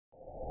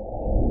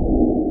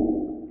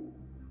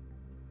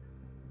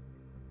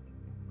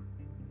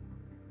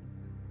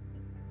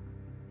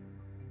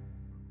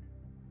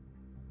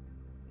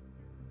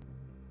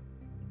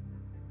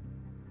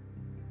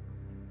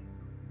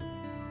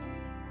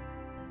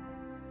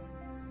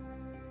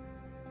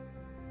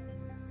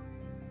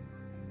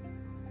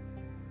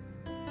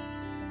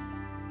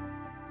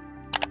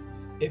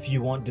If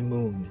you want the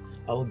moon,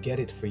 I will get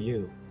it for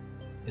you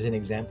is an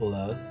example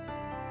of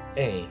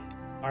A.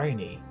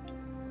 Irony,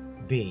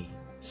 B.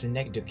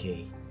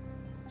 Synecdoche,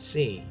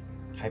 C.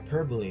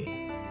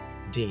 Hyperbole,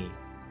 D.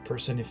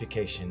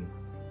 Personification.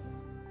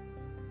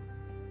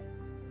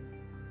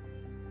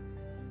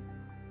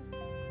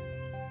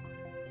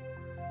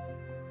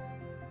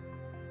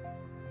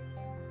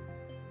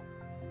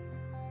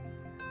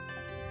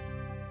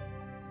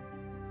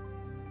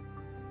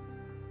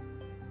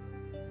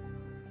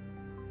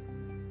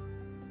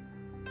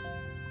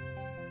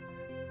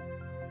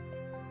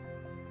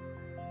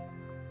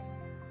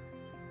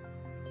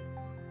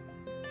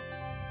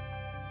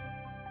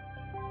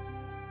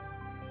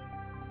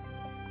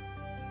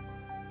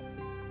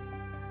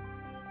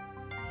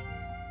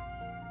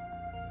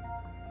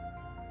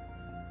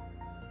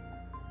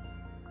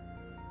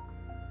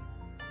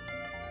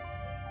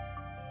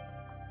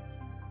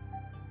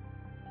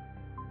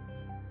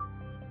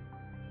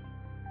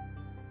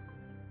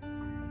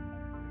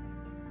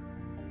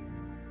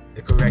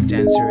 The correct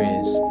answer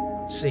is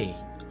C.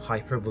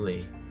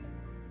 Hyperbole.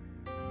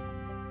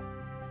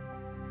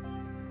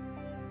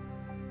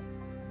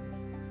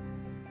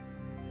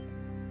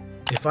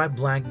 If I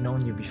blank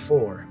known you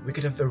before, we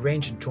could have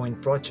arranged a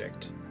joint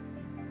project.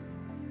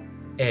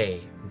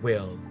 A.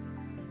 Will,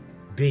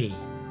 B.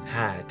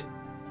 Had,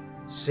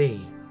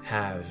 C.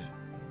 Have,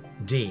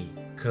 D.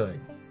 Could.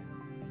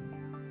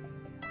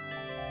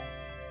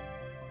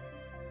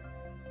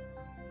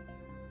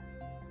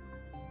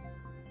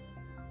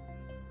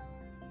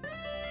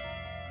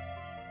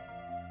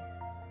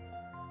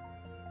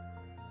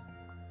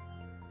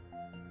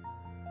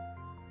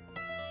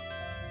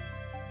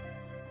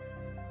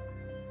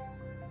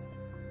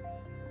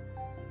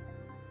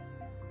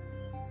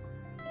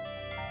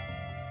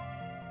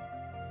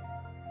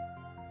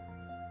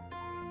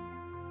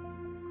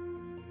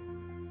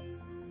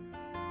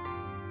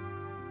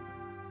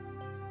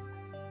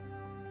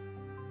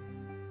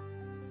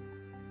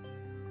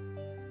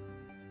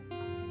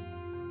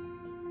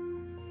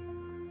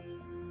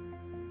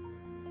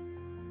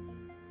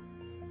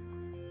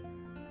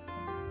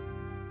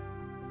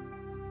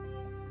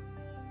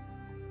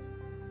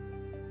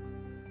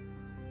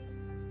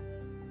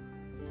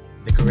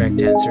 The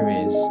correct answer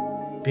is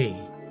B.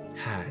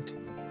 Had.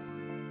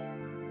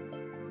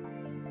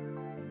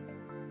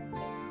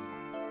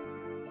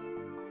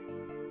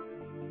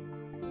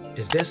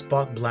 Is this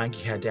spot blank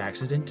you had the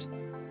accident?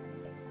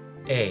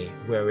 A.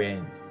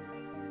 Wherein,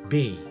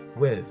 B.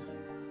 With,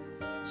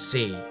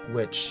 C.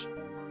 Which,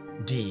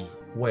 D.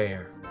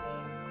 Where.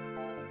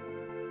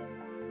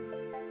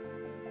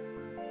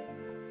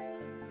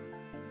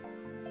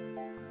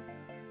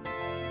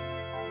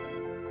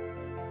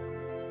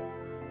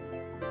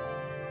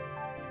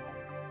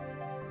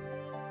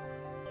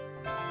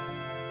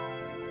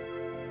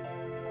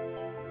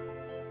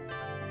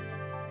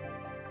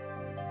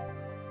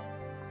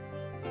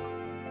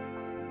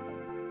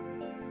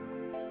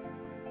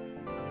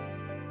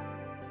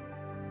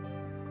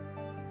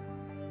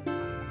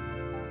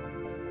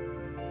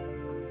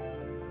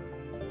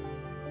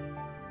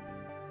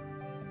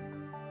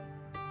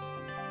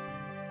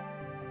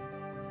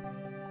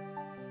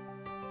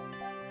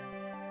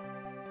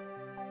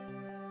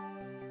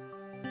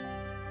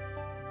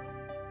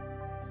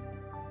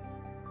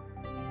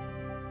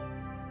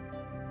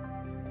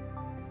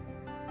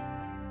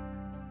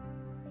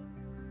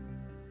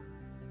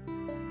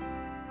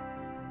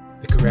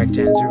 The correct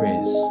answer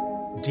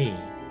is D.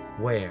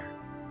 Where.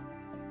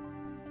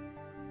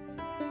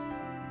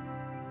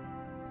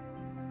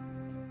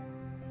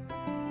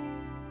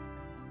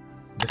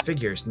 The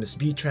figures must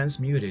be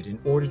transmuted in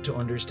order to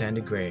understand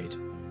the grade.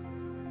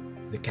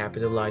 The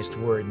capitalized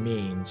word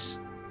means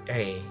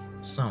A.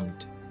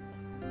 Summed,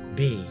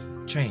 B.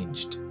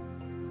 Changed,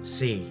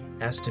 C.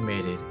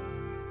 Estimated,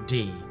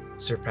 D.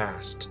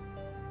 Surpassed.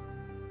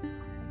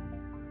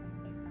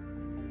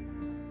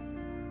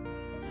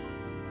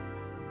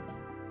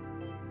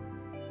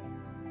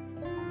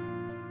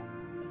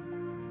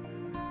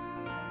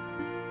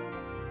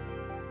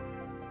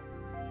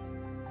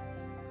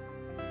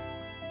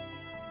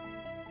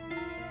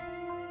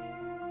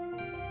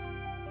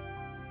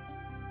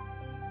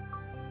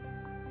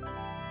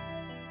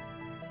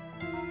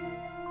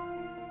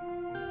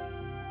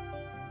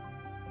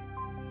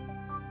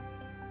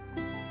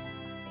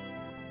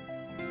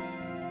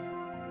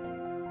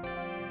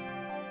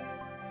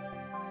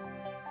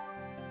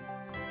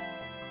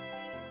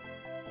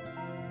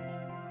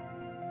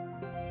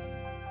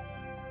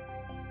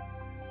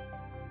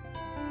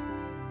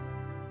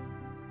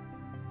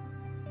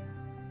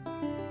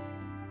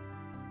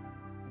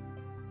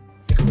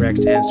 The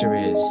correct answer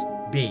is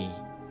B.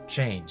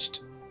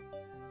 Changed.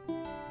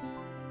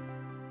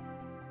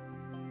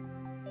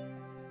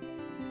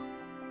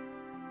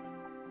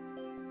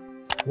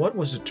 What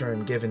was the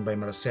term given by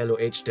Marcelo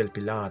H. del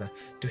Pilar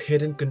to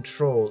hidden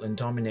control and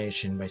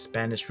domination by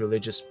Spanish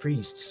religious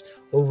priests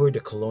over the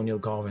colonial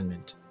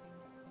government?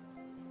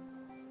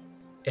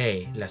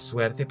 A. Las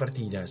suerte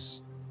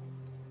partidas,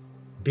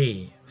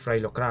 B.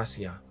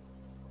 Frailocracia,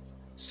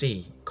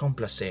 C.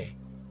 Complace.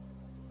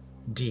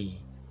 D.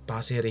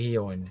 Pase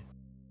rehiyon.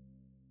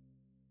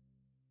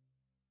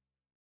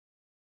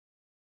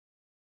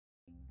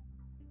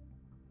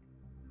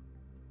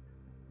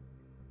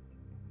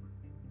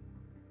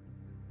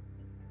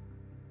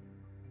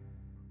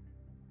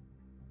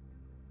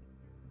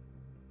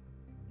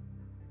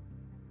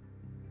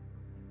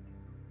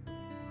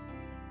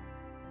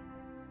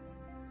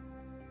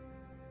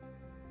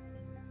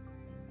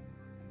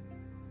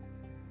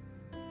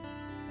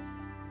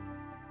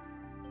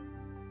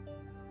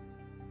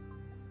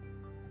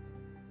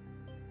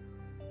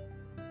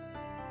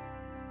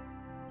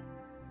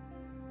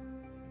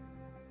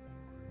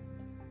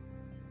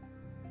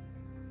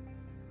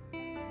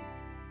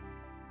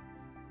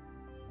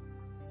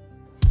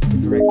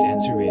 The correct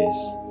answer is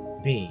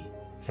B.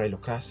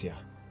 Philocracia.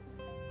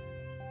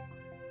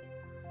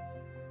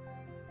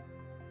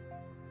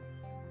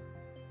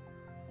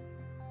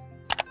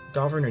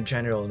 Governor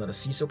General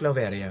Narciso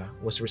Claveria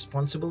was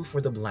responsible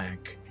for the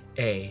blank: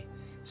 A.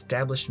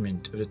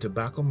 Establishment of the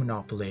tobacco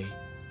monopoly.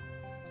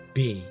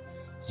 B.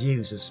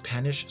 Use of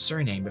Spanish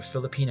surname of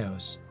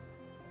Filipinos.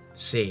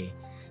 C.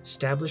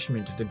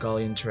 Establishment of the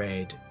galleon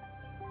trade.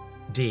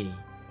 D.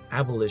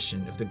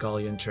 Abolition of the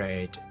galleon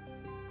trade.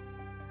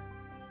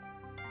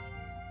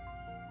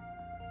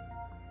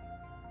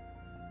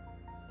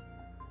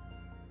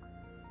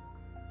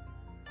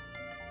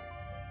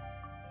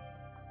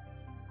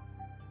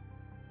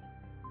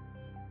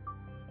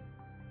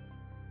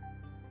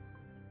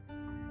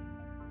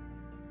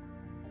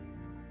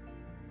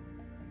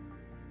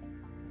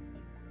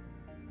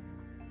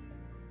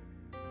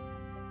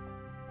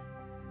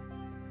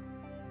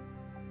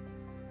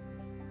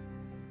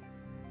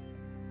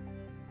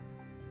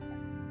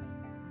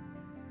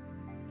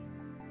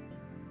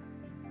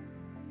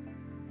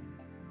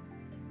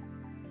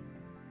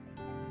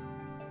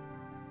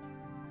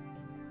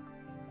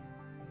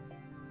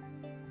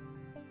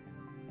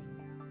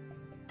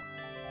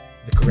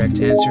 The correct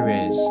answer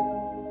is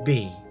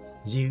B.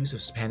 Use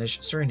of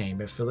Spanish surname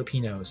by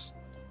Filipinos.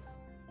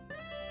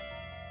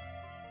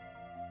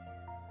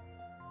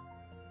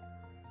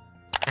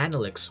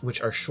 Analects,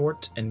 which are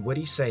short and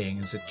witty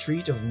sayings that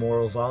treat of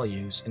moral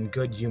values and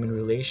good human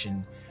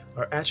relation,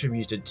 are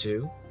attributed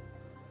to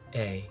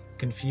A.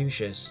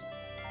 Confucius.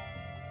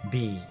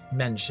 B.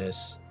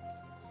 Mencius.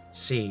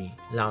 C.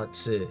 Lao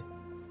Tzu.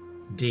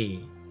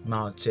 D.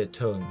 Mao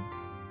Zedong.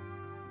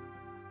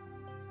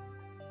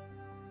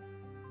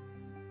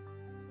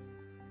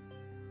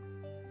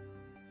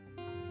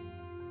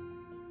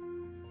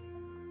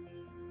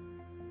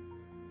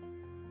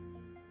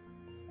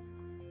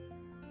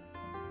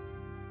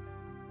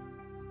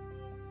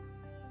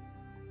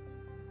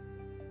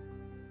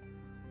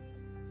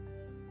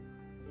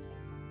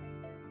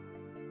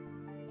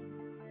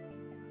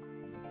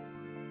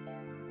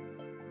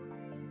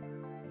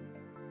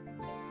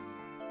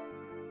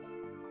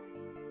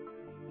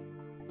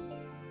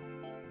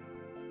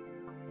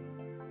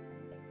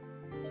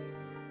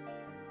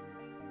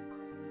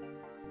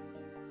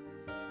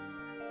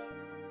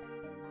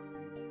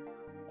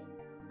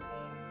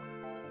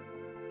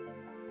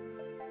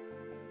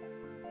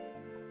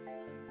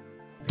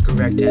 The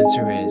correct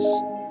answer is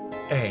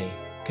A.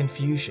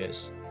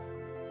 Confucius.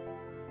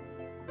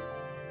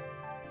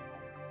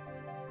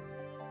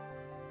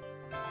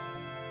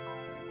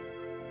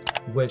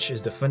 Which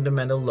is the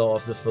fundamental law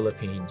of the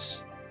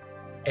Philippines?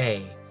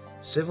 A.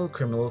 Civil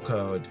Criminal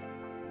Code.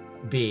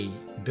 B.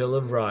 Bill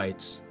of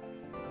Rights.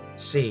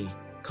 C.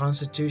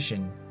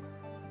 Constitution.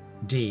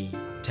 D.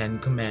 Ten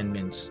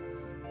Commandments.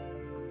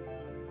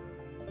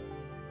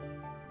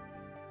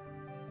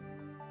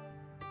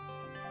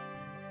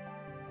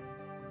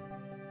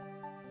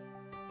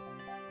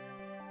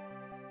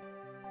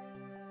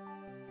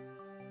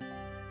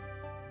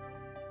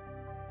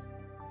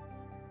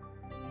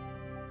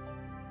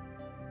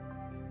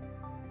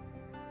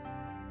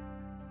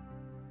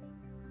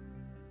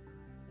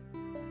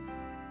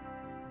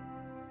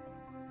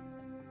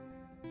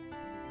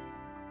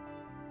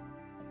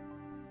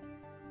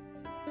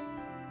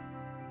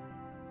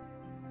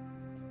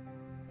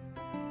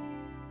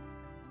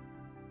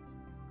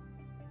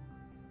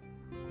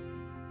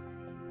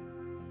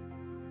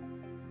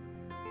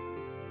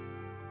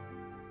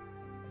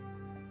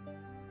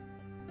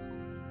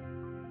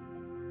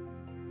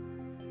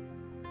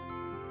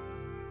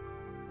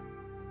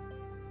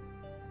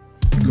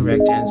 The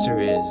correct answer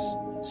is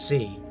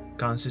C.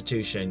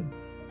 Constitution.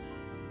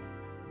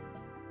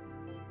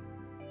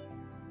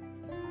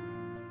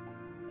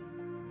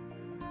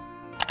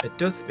 A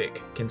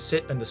toothpick can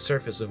sit on the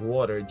surface of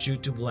water due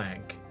to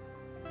blank.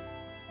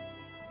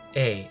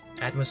 A.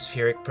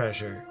 Atmospheric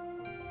pressure.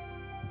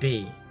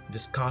 B.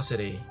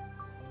 Viscosity.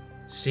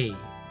 C.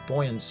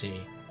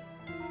 Buoyancy.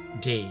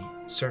 D.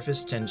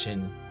 Surface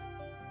tension.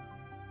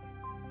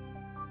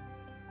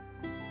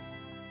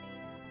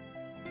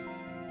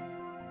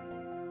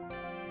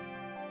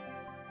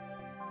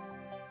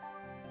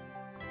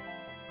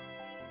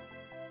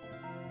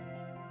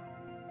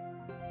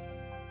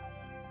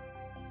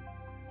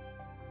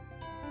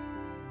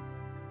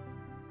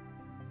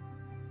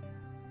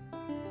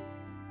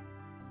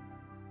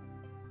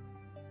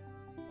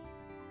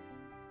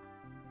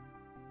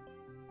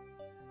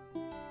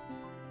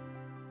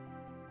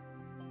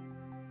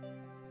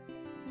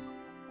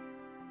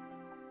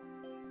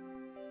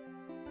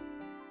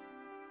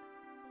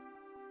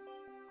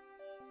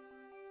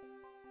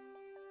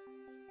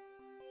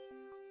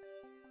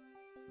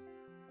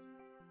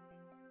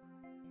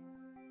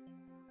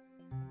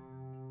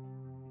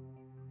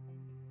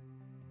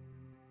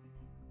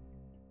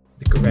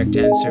 correct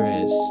answer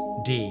is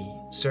D.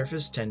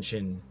 Surface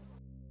tension.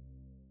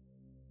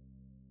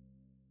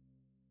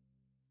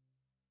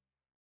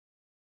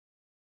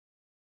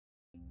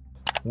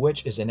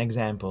 Which is an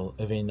example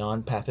of a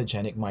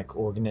non-pathogenic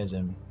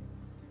microorganism?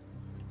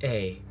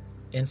 A.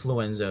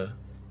 Influenza.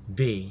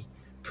 B.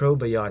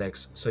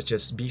 Probiotics such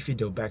as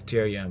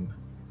Bifidobacterium.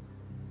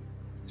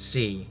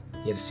 C.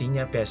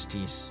 Yersinia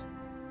pestis.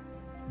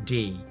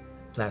 D.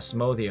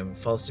 Plasmodium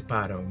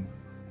falciparum.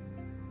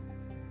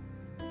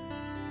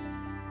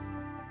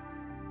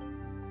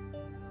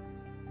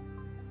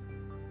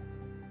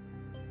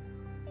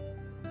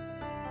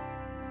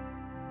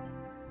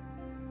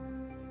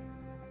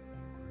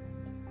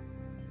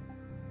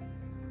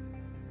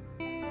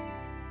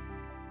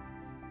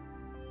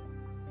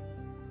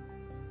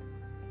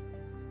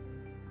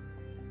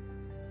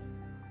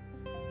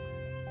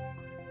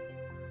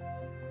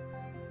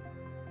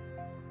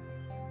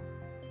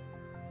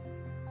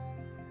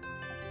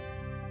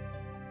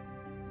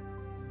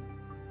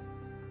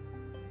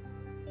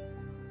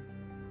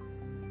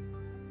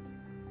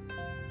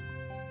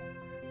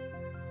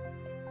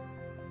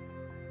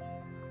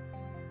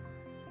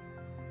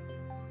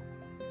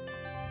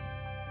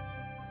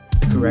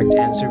 The correct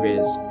answer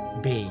is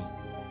B.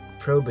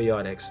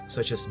 Probiotics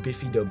such as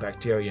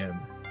Bifidobacterium.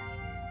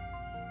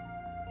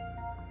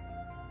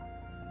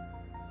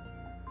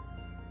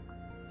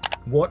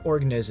 What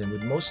organism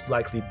would most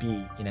likely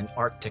be in an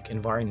Arctic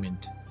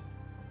environment?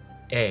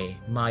 A.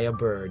 Maya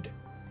bird.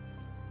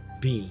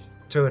 B.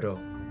 Turtle.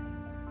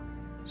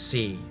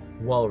 C.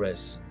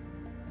 Walrus.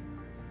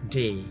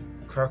 D.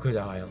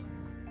 Crocodile.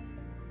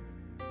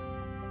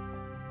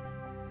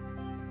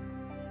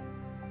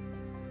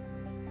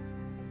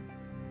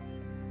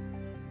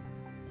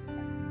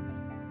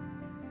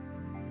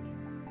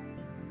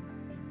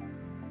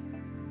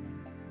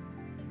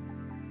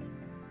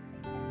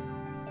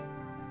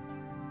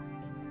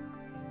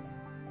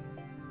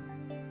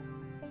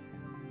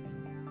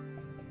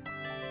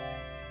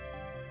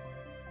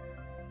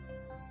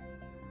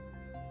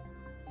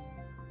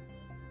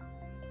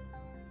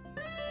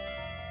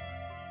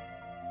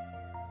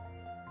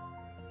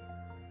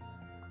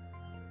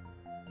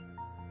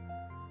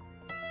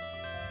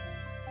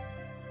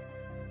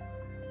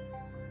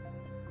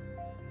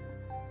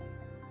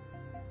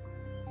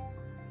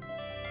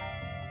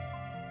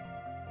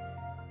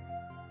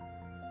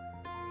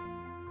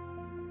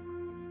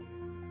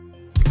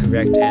 The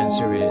correct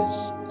answer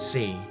is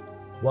C.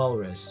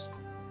 Walrus.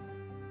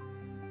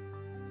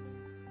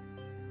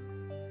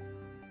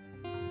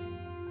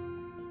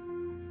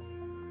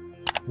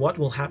 What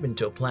will happen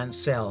to a plant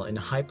cell in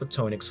a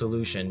hypotonic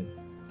solution?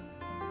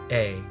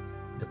 A.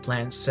 The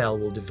plant cell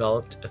will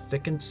develop a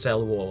thickened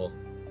cell wall.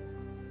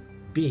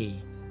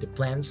 B. The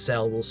plant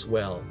cell will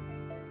swell.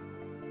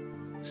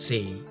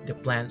 C. The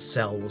plant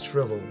cell will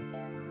shrivel.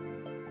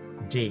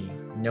 D.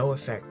 No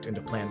effect on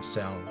the plant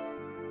cell.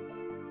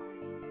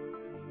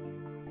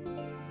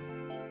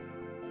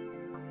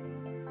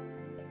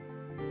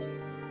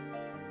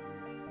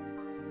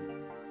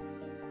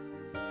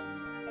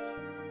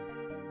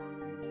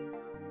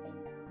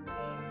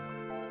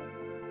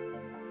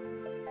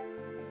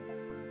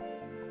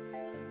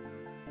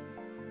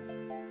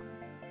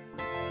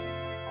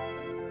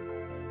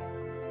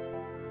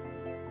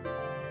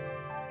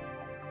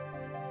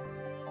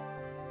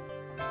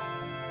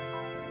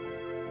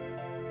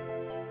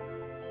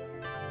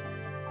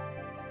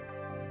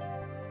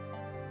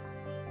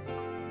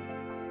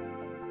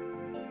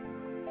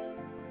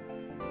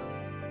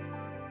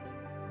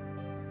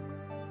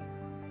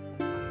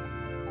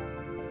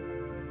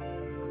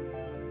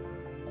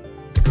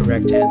 The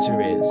correct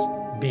answer is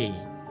B.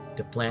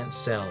 The plant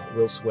cell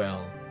will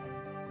swell.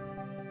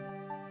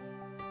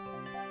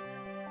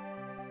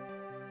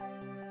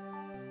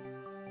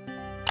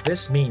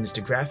 This means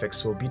the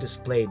graphics will be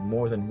displayed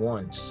more than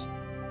once.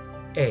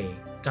 A.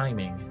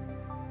 Timing.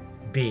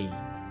 B.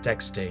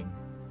 Texting.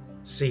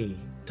 C.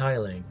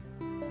 Tiling.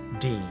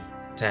 D.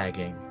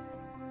 Tagging.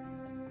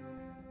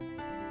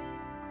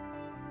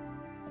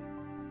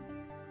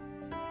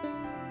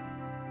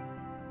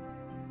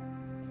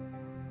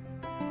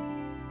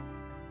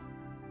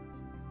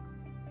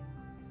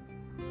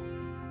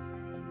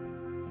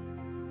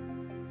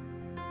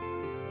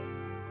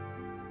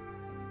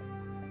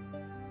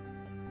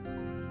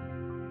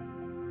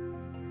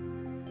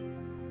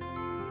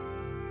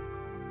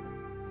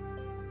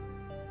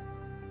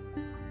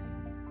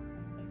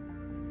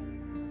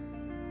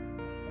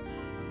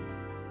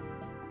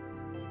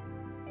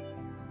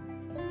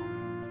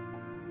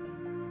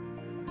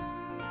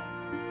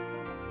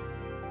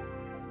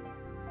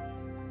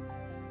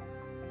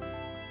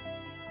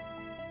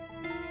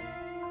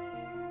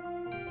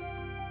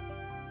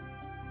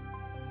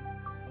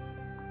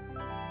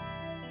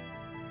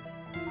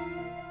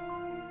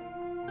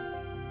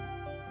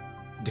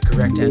 The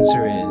correct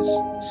answer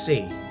is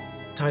C.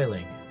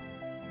 Tiling.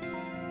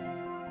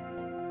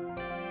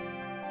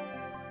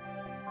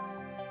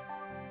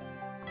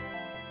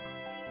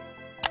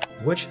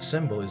 Which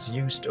symbol is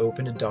used to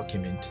open a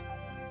document?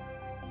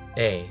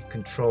 A.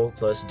 Ctrl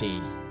plus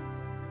D.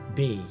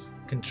 B.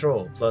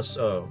 Control plus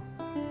O.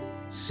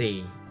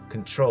 C.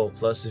 Control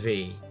plus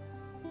V.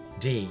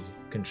 D.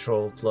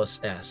 Control plus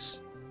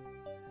S.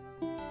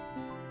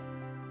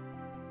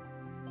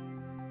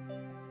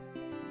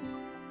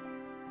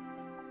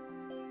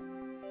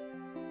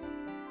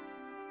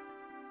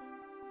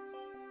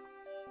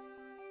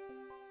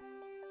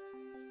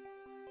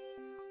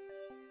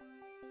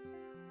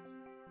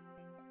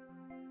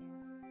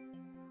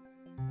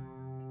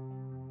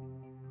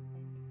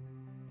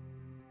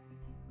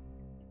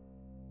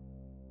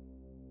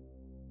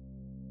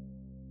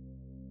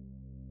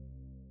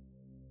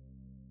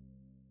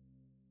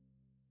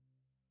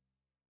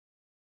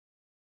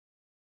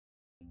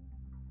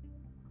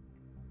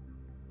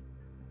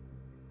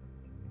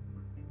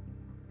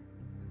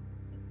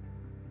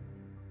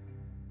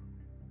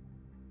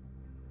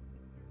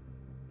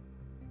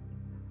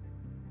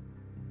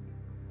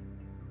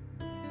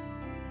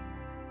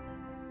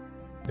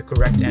 The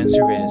correct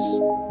answer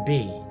is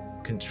B.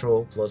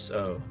 Control plus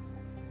O.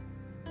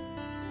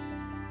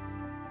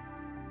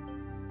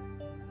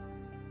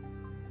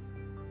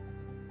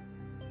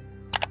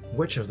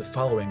 Which of the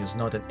following is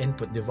not an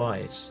input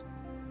device?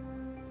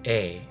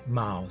 A.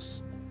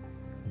 Mouse.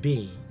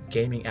 B.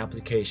 Gaming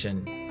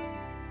application.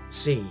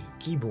 C.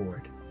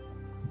 Keyboard.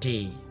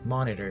 D.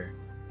 Monitor.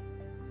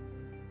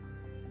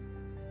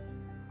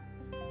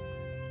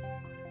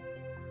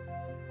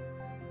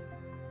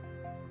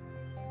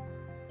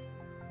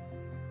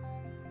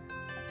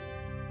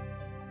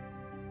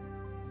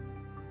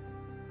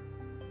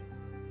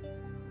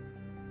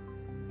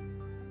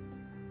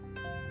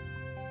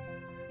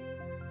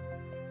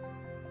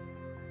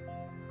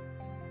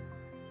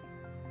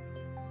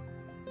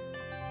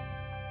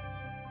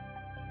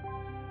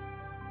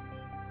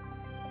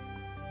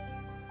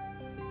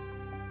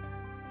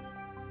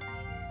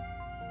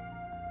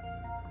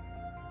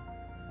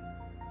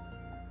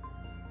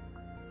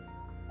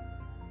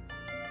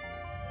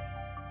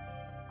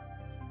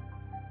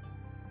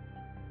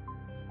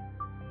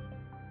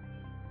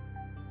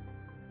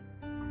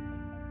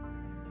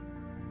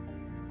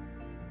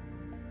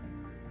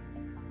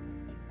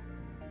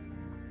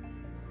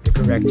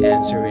 The correct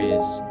answer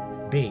is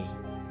B.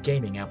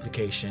 Gaming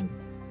application.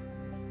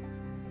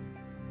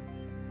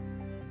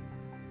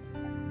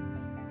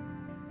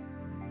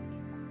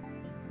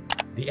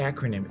 The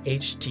acronym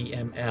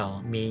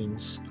HTML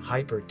means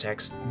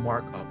Hypertext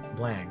Markup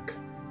Blank.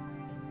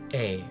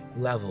 A.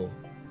 Level.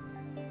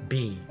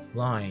 B.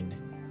 Line.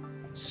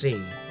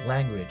 C.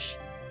 Language.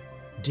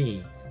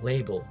 D.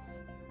 Label.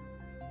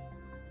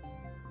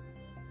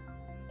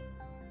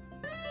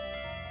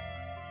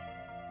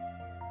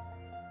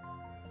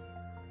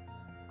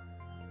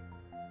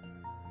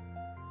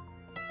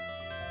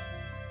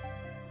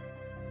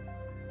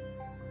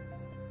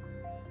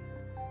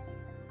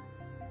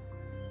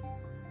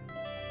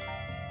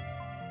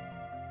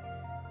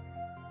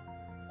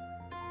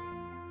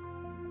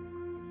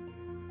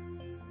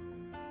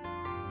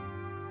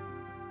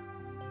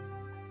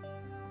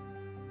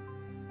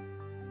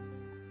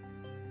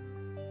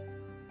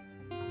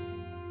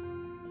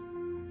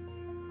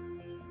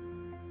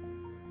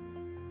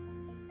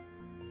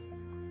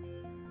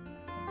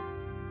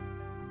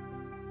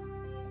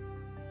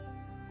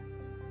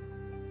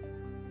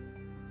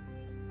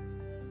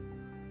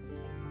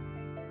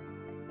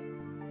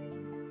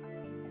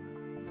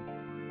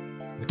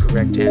 The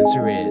correct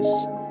answer is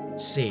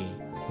C.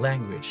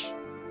 Language.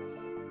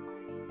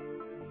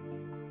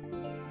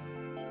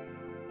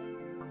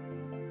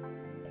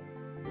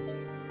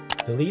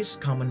 The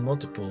least common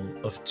multiple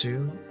of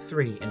 2,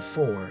 3, and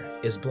 4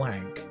 is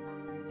blank.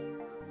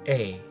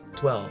 A.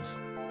 12.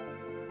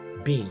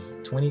 B.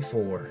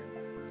 24.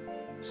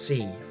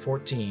 C.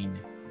 14.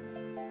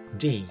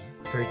 D.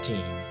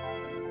 13.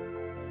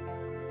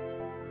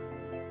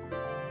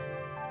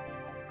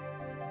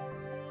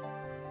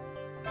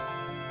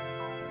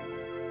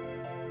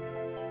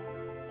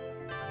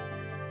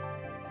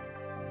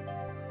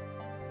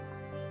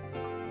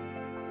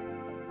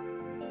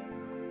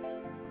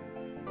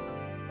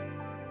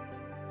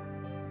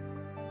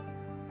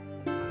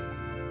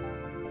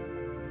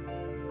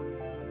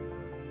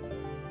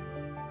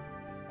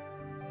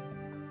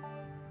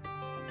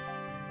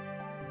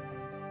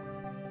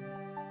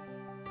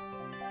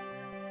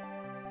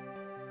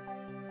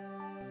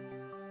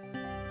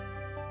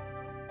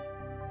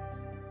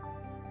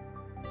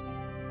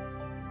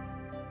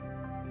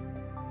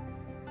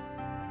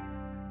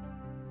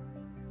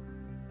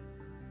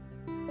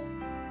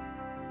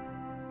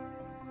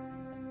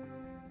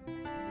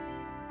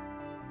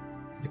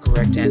 The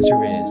correct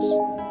answer is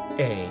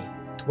A.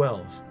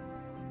 12.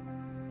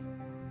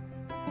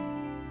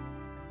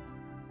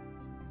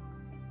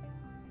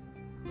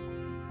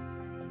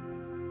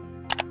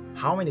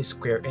 How many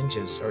square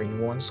inches are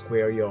in 1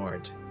 square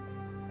yard?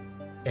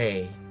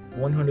 A.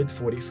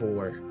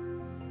 144.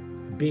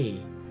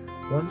 B.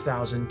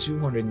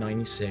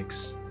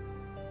 1296.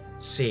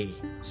 C.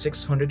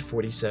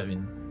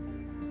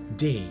 647.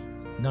 D.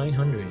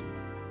 900.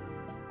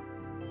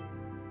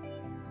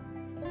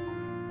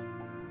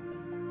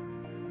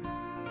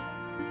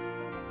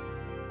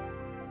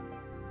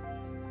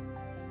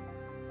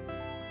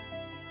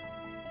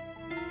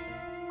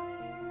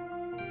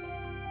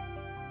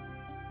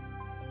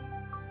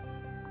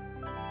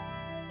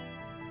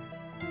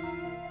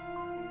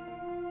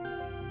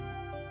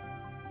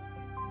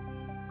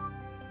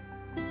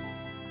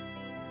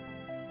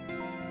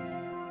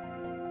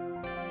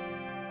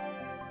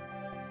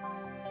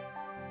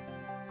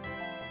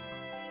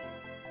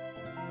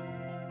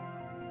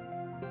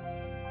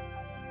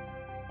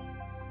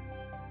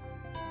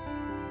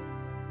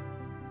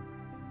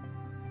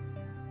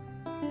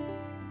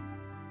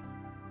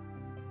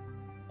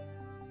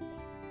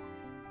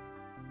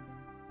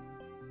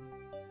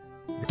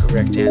 The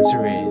correct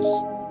answer is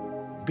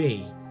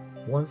B.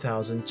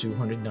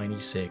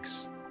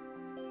 1,296.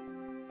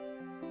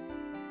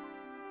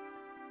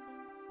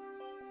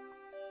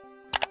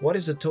 What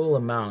is the total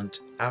amount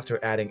after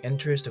adding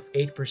interest of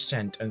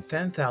 8% on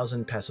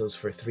 10,000 pesos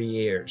for 3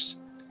 years?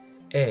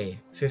 A.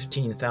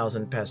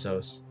 15,000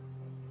 pesos.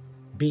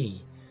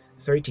 B.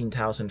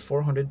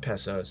 13,400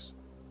 pesos.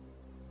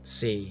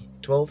 C.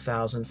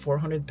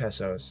 12,400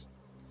 pesos.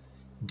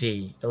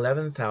 D.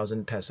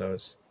 11,000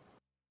 pesos.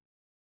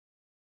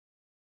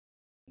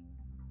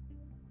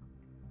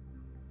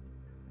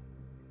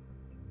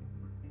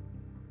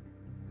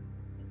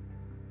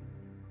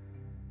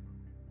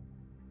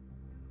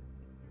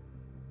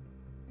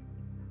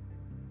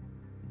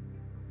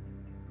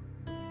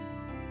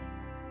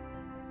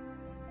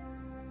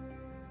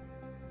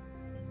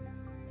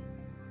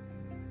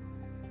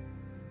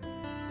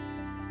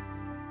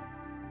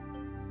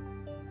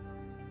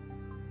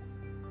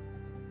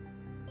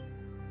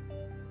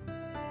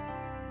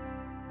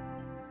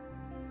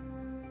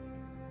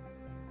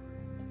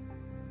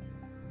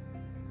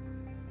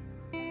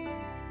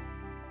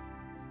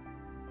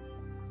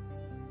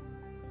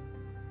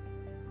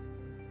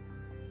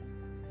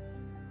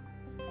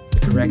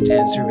 The correct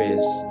answer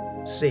is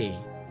C.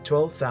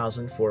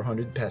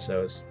 12,400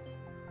 pesos.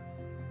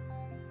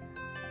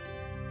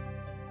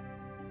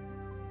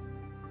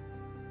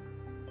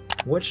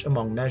 Which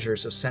among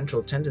measures of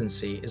central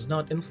tendency is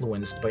not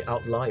influenced by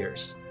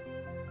outliers?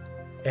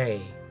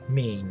 A.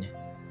 Mean.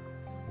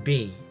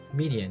 B.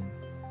 Median.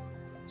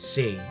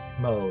 C.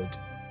 Mode.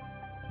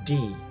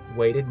 D.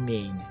 Weighted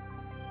mean.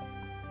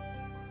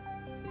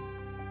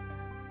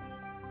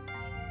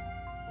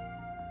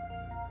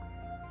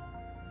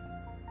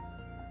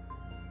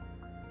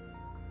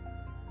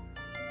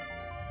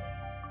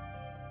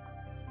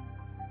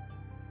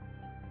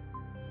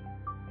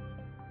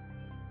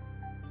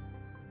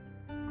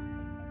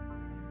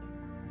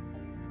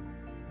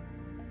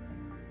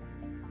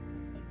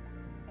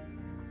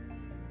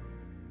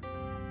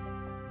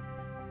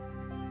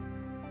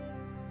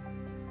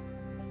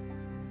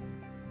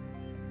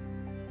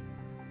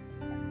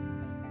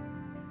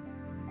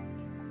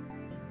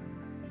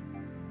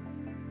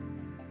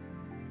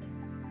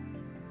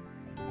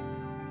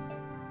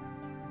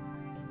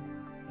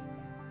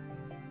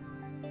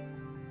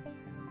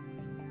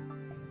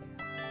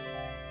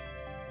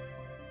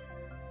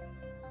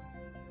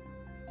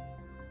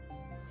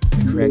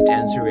 The correct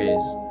answer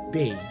is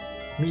B.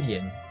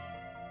 Median.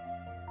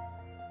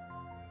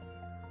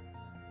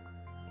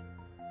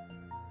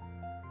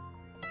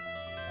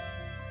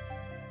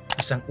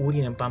 Isang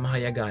uri ng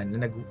pamahayagan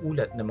na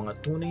nag-uulat ng mga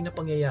tunay na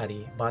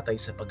pangyayari batay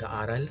sa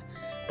pag-aaral,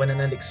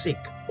 pananaliksik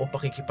o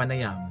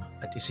pakikipanayam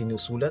at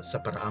isinusulat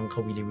sa paraang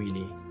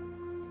kawili-wili.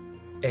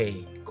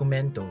 A.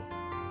 Komento.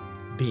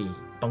 B.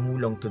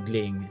 Pangulong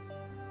tudling.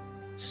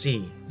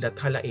 C.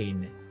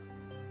 Lathalain.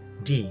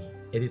 D.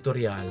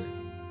 Editorial.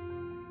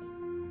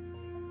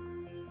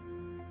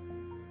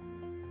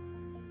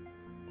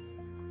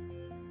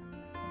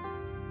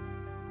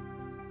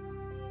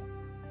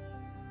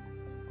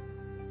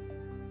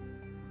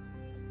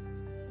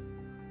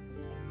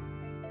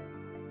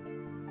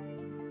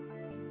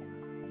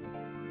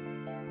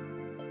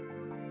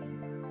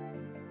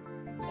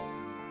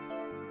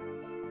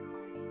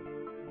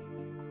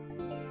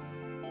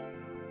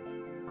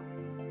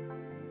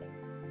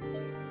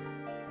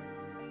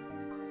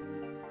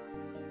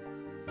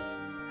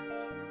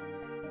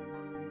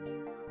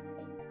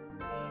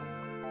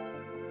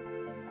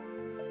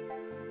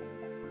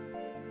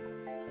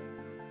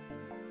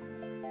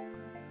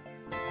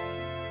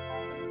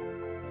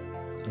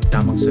 Ang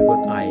tamang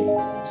sagot ay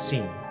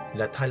C.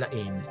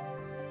 Lathalain.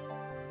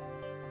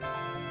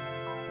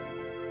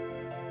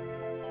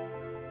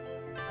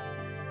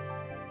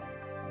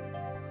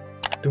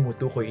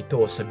 Tumutukoy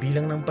ito sa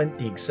bilang ng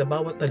pantig sa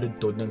bawat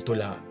taludtod ng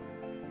tula.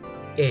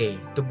 A.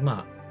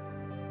 Tugma.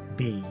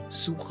 B.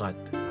 Sukat.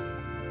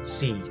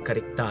 C.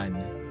 Kariktan.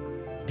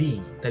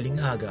 D.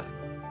 Talinghaga.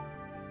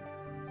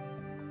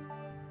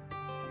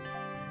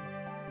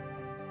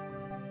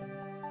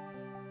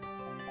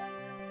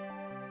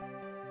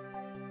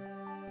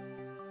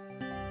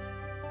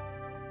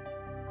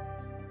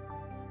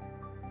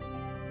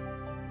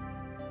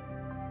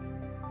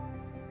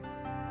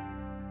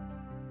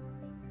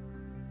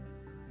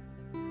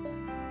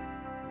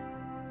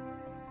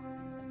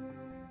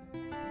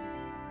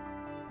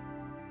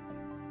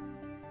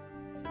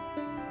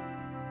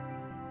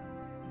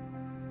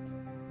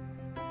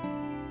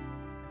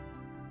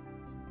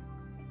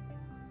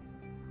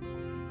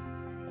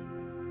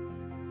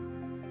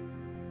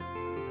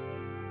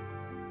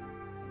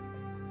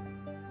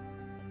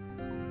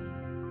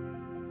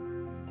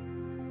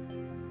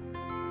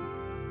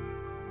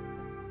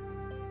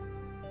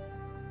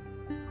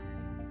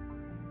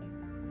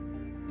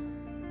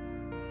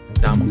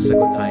 Ang tamang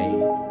sagot ay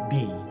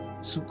B.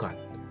 Sukat.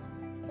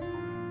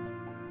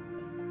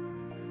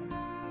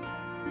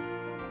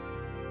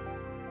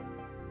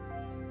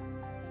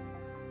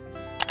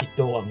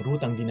 Ito ang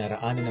rutang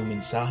dinaraanan ng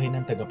mensahe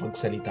ng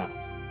tagapagsalita.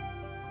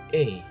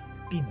 A.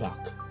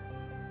 feedback.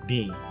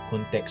 B.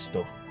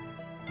 Konteksto.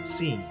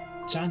 C.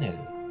 Channel.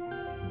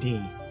 D.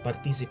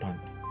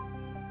 Participant.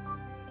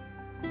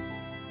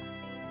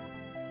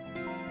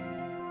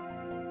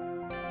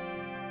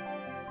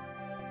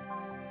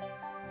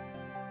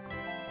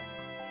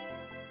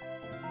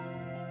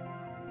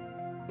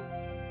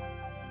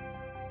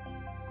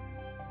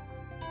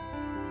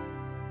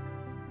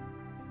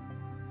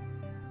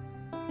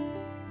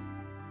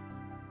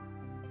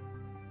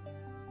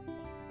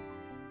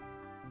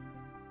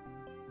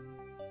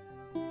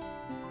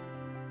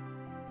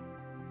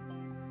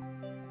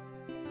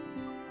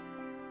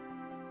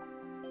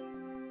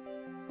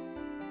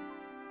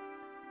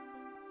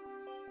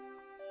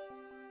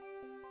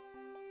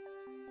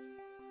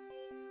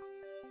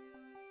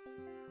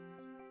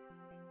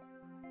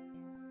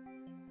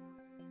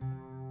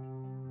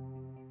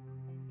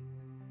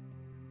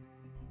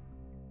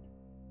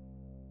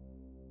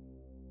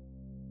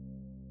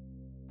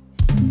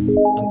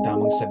 Ang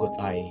tamang sagot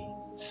ay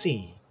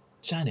C.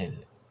 Channel.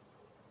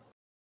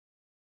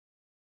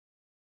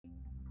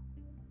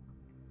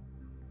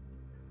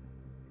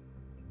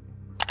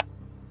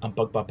 Ang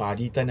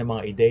pagpapalitan ng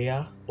mga ideya,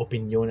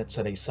 opinyon at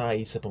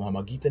salaysay sa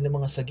pamamagitan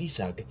ng mga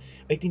sagisag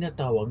ay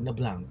tinatawag na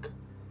blank.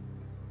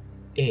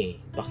 A.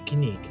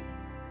 Pakikinig.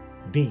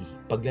 B.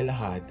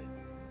 Paglalahad.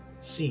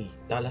 C.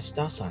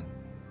 Talastasan.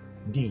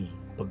 D.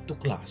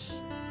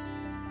 Pagtuklas.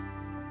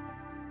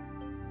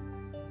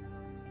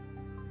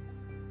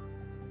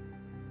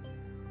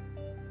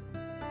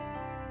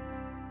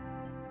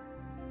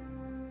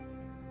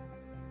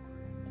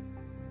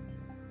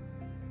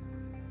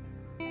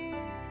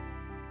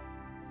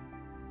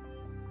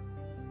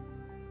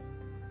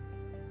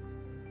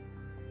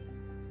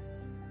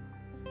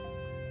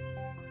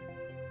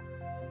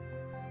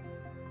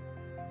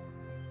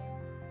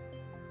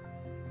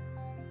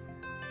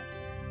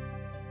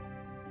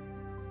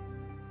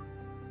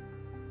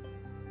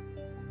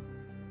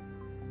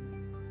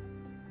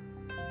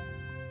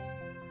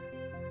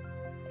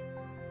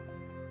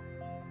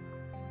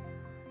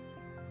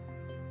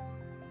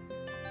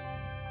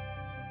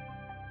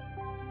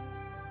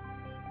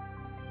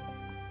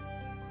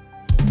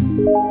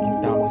 Ang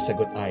tamang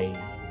sagot ay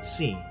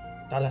C.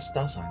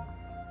 Talastasan.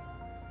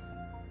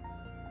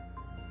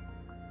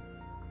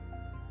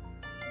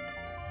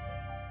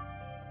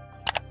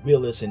 We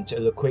listen to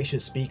a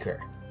loquacious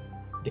speaker.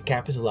 The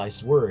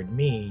capitalized word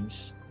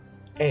means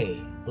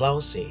A.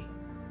 Lousy.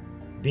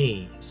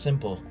 B.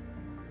 Simple.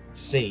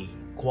 C.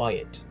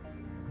 Quiet.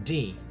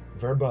 D.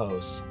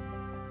 Verbose.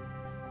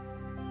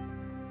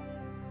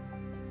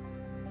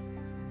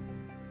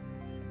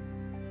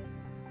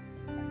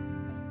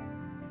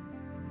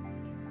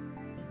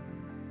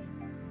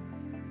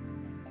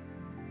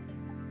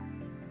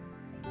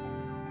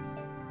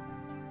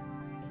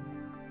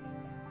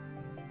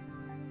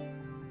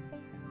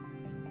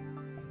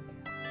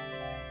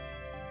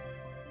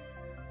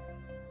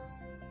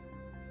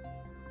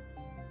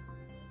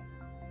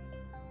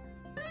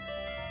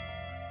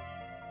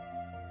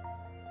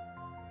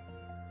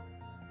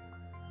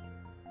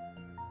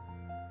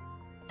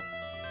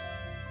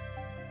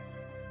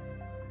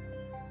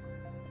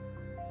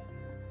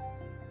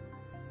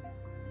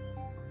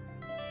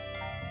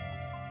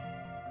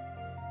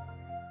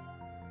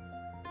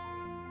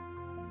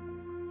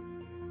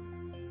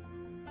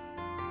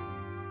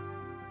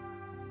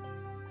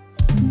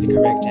 The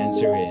correct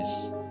answer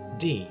is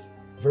D.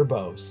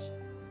 Verbose.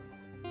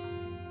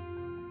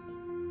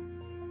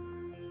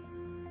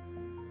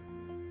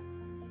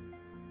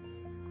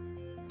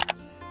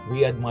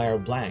 We admire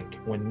blank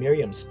when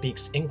Miriam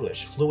speaks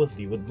English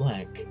fluently with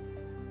blank.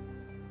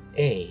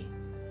 A.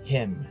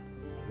 Him,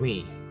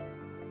 we.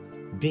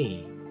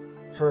 B.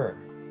 Her,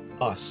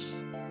 us.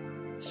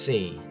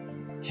 C.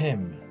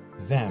 Him,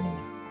 them.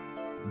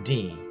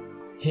 D.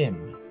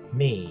 Him,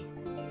 me.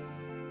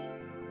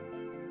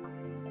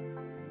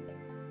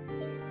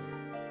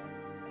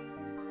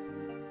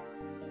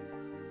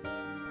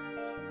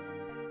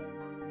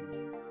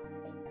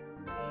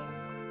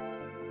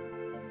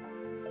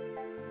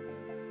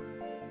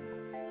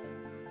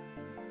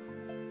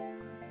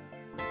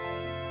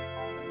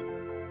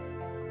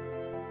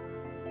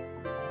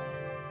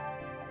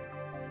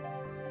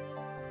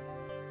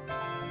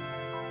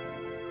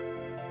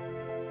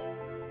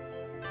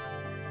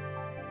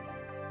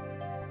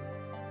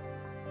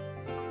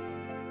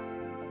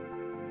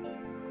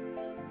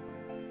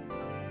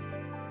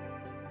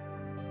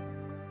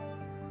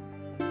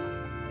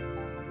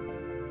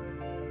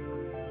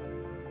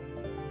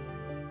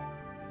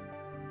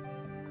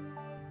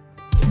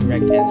 The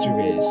correct answer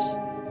is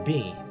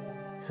B.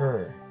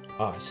 Her,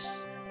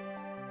 us.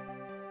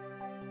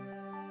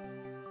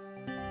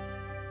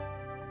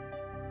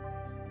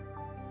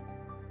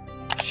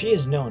 She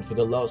is known for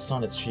the love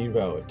sonnets she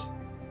wrote.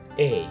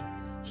 A.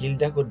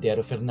 Hilda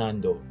Cordero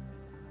Fernando.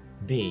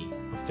 B.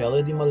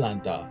 Ofelia de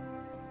Malanta.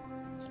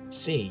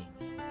 C.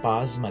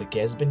 Paz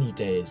Marquez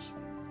Benitez.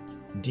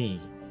 D.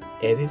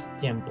 Edith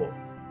Tiempo.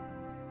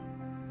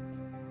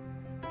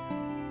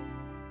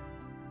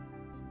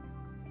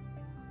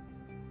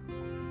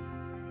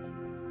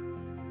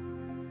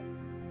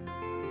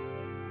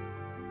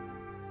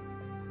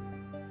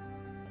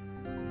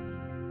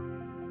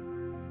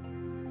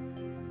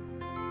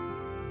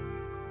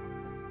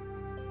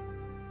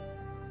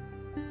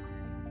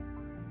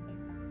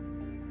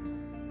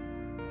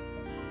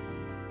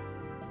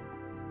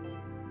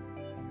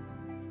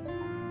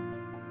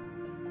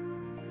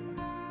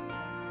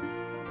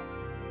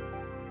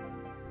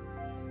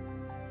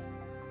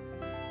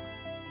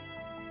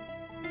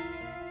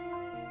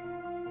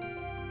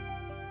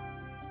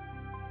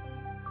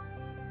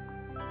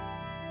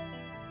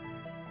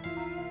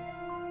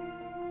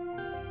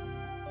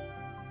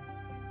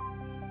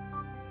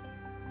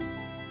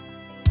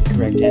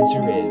 correct answer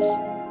is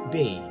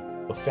B.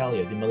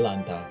 Ofelia de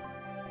Malanta.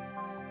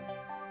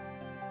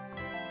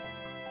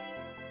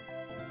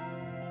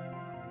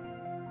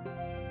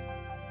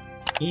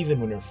 Even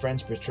when her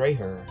friends betray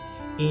her,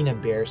 Ina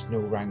bears no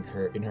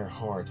rancor in her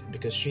heart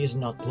because she is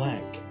not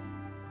blank.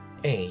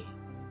 A.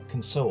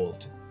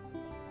 Consoled.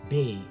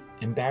 B.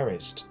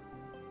 Embarrassed.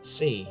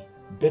 C.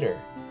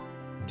 Bitter.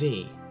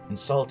 D.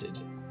 Insulted.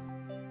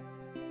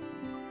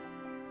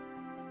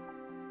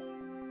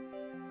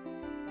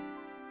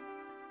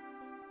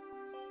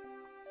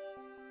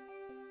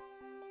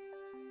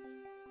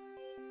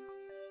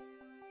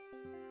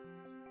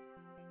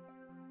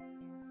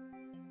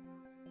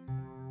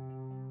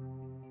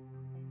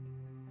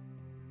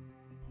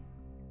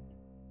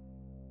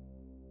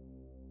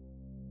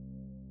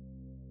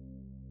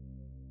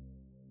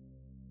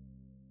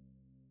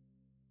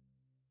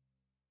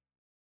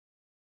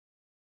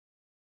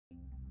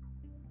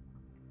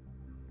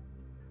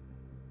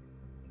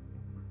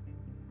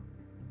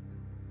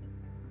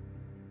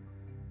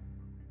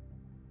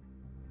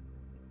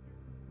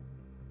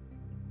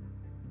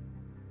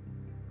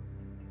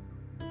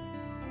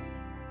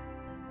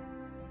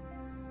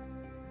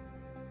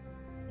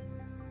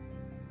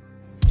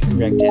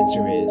 The correct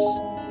answer is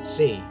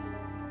C.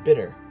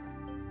 Bitter.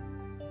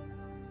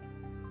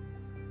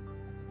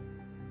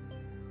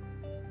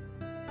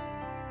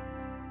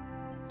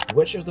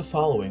 Which of the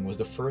following was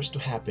the first to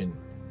happen?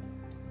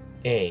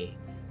 A.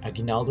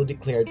 Aguinaldo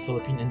declared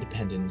Philippine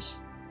independence.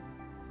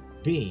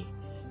 B.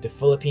 The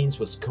Philippines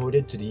was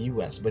coded to the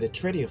US by the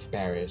Treaty of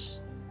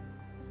Paris.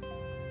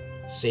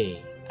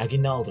 C.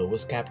 Aguinaldo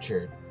was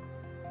captured.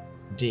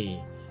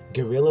 D.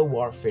 Guerrilla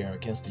warfare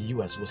against the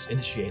US was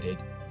initiated.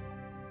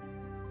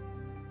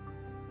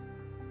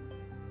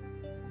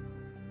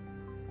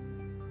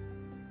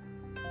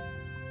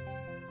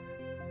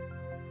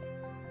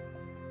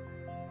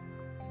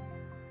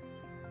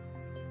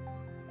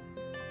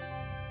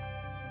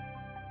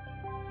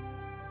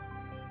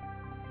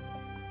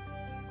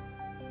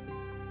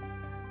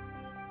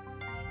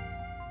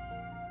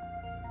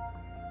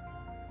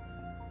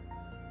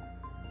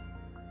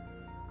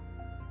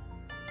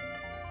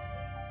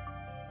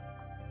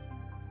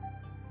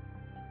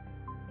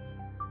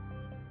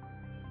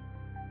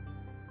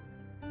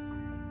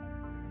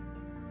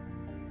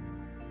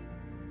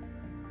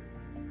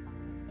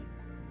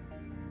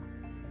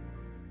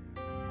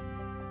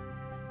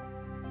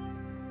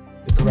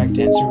 The correct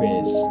answer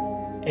is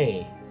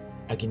A.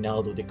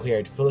 Aguinaldo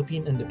declared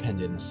Philippine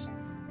independence.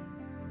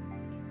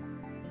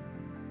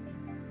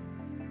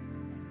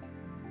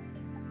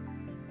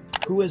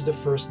 Who is the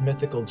first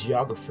mythical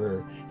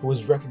geographer who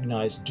was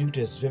recognized due to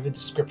his vivid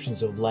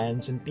descriptions of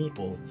lands and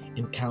people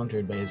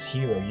encountered by his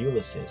hero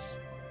Ulysses?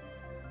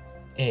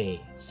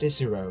 A.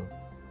 Cicero.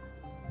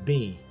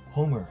 B.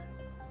 Homer.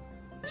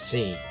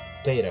 C.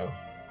 Plato.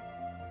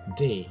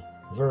 D.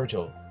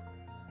 Virgil.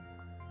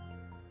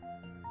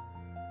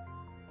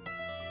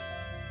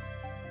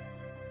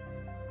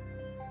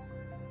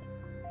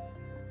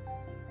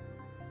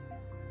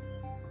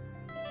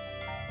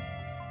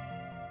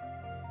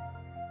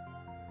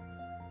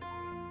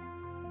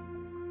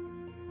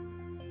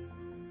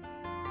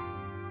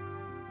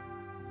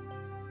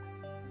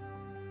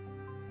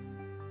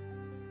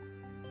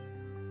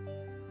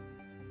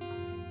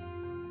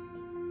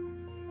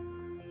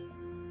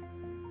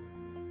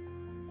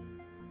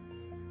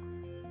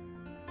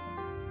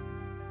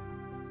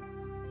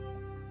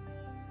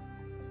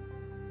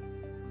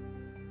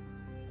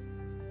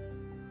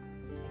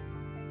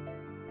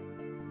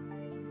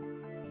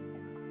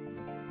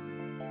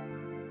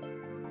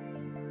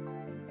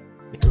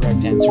 The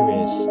correct answer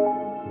is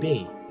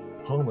B.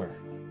 Homer.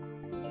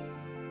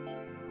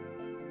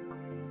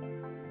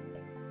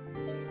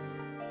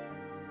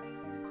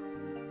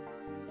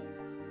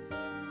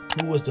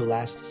 Who was the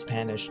last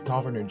Spanish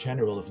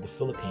Governor-General of the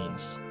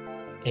Philippines?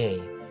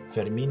 A.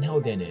 Fermin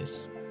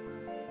Jaudenes.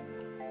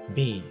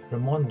 B.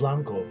 Ramon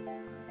Blanco.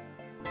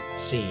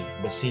 C.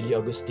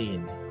 Basilio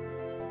Agustin.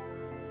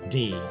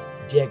 D.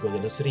 Diego de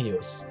los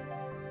Rios.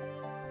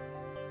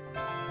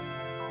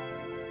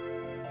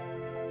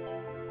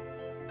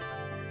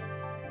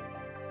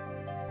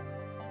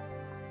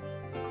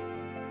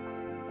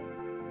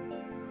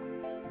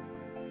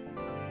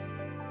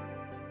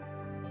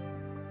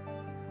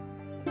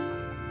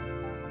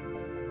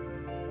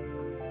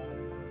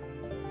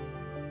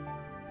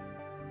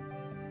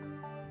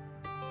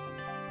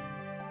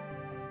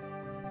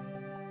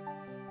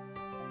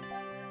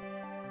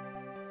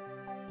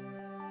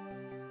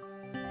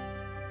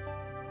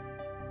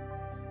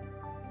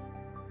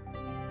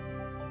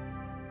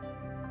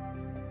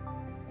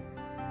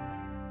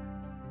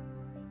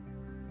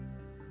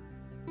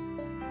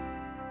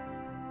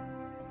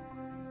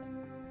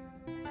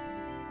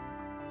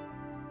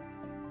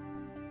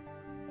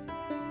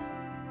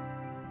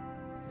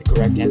 The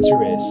correct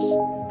answer is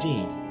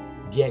D.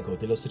 Diego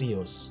de los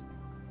Rios.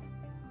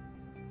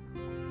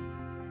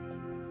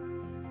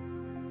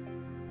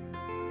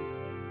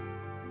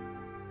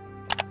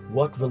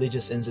 What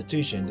religious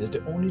institution is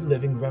the only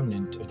living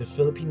remnant of the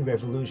Philippine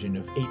Revolution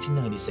of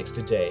 1896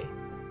 today?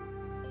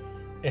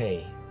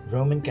 A.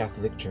 Roman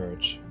Catholic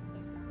Church.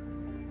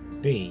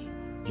 B.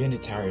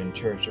 Unitarian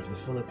Church of the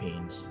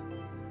Philippines.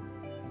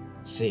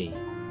 C.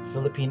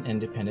 Philippine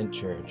Independent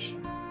Church.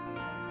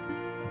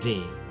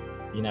 D.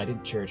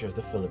 United Church of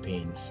the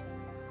Philippines.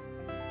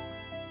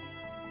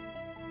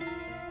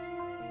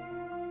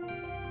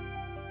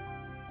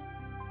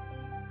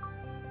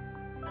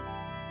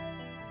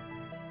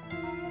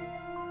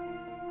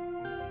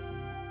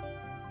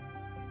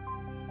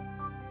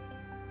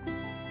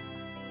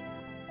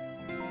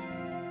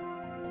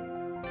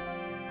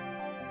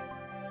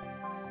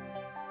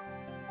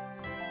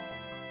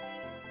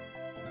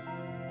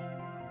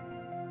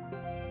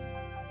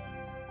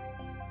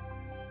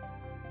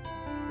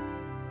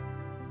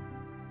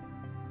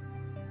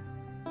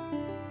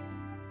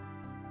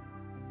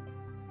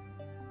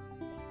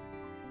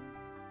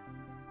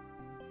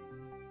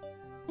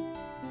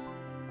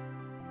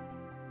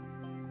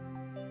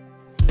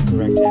 The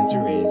correct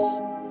answer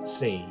is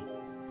C.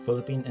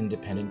 Philippine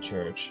Independent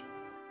Church.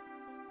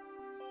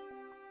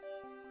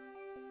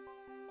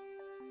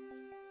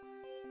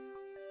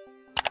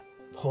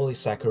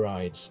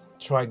 Polysaccharides,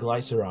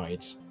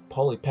 triglycerides,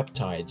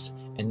 polypeptides,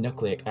 and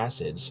nucleic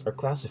acids are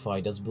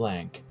classified as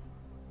blank.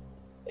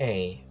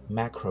 A.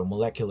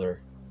 Macromolecular.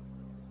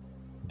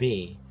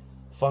 B.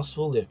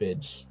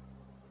 Phospholipids.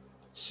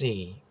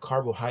 C.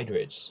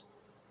 Carbohydrates.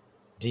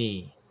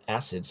 D.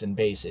 Acids and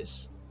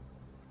bases.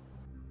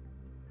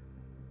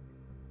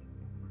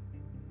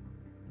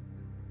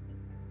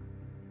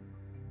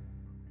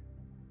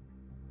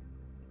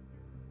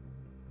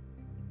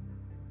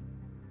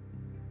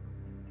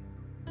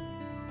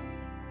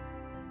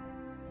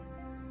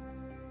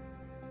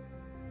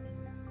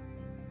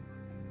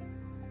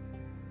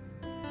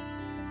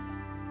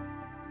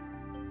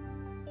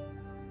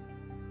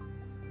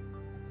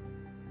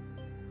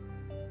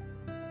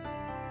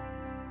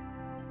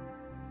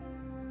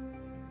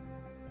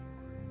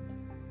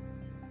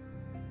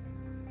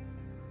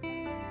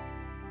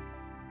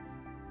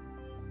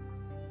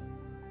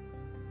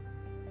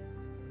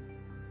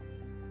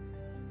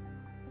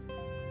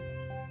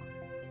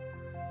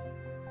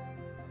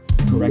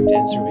 The correct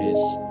answer is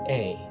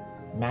A.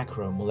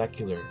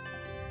 Macromolecular.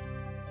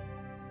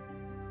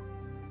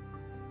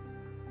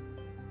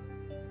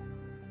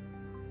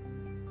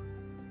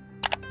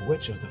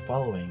 Which of the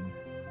following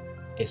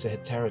is a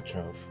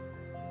heterotroph?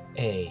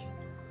 A.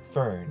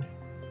 Fern.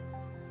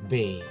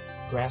 B.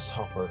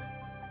 Grasshopper.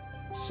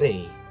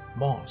 C.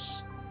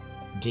 Moss.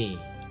 D.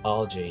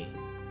 Algae.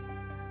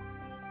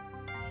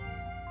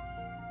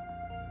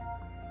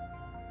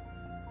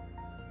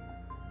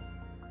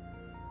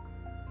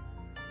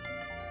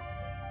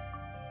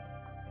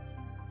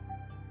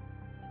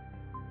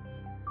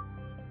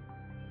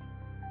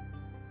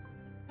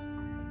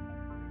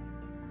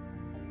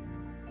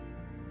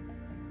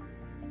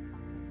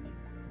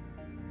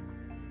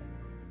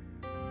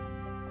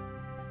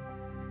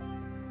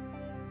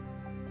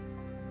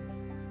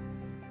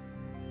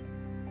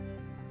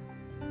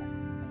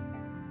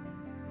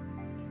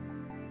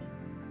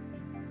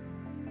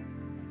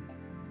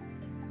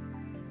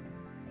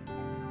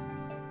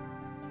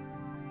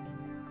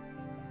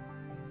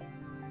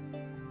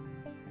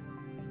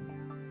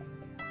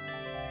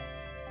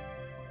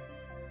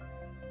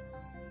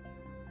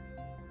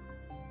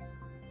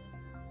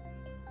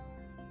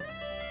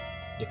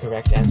 The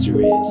correct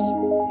answer is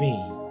B.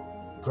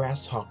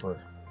 Grasshopper.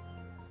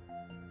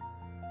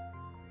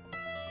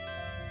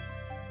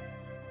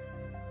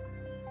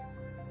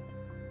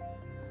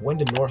 When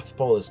the North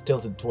Pole is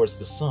tilted towards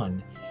the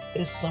sun,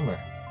 it is summer.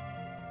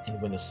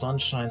 And when the sun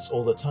shines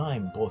all the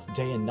time, both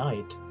day and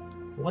night,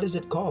 what is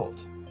it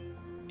called?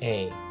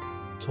 A.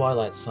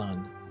 Twilight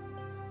sun.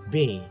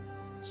 B.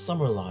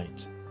 Summer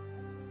light.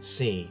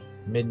 C.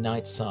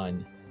 Midnight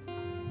sun.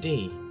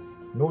 D.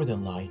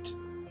 Northern light.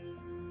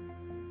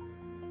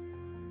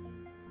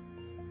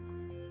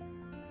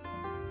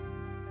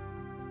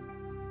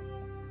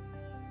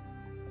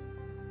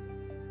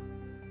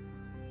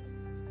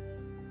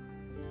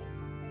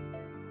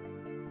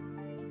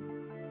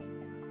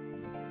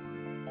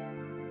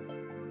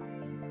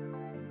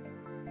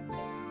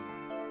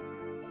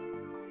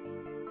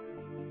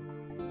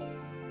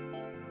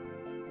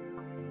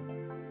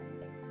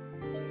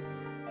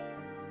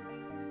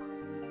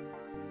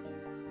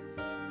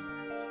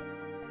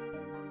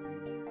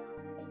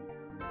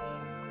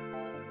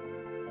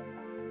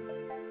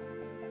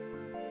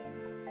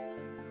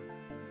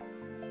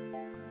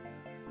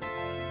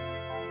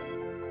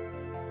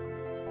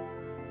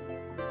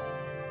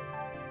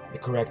 The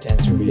correct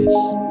answer is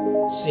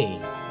C.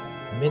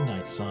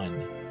 Midnight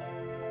sun.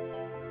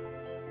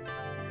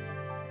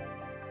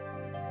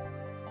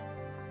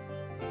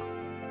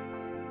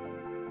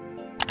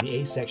 The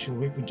asexual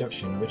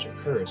reproduction which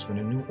occurs when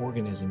a new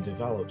organism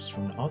develops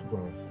from an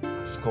outgrowth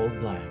is called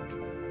blank.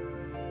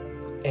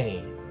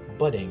 A.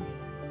 Budding.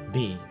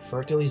 B.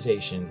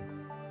 Fertilization.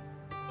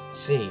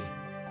 C.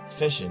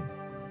 Fission.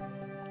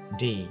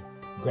 D.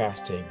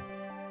 Grafting.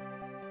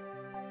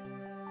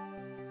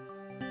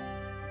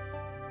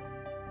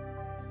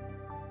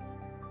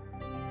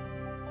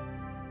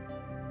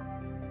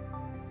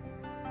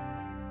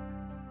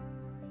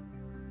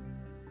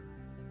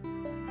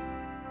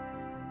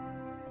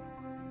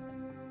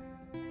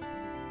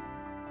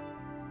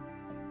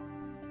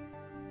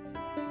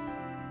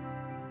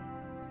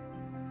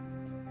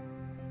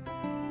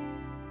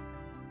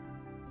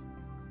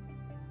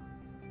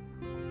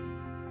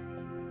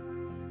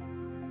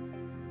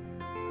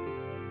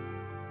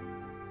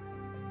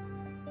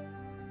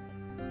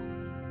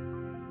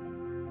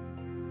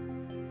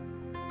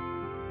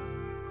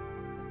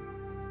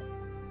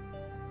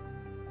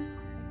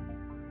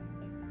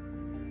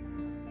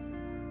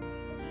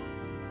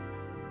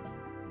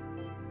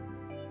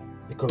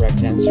 The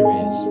correct answer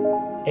is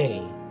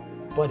A.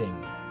 Pudding.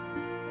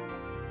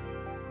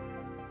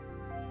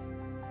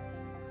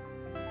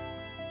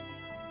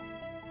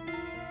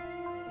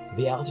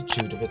 The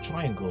altitude of a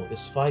triangle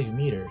is 5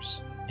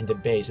 meters and the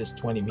base is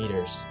 20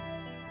 meters.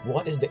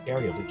 What is the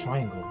area of the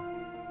triangle?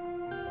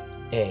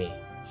 A.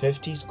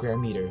 50 square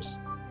meters.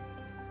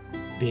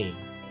 B.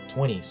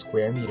 20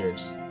 square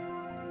meters.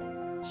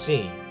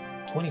 C.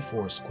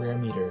 24 square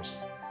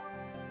meters.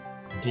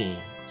 D.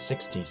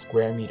 60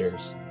 square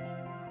meters.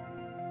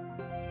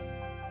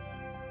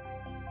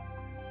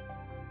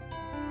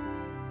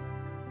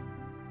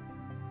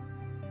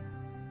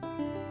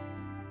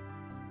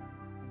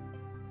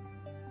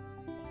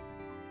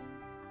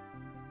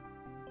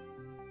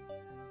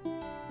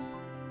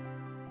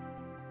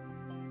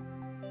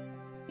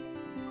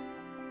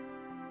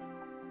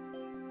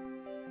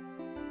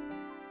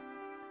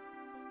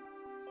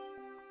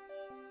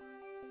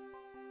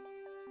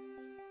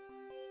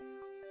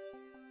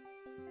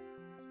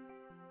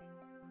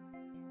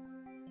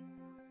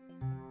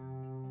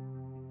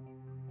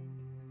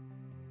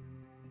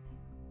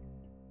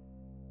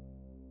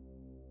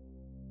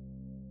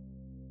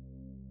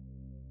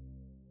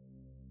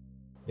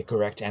 The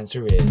correct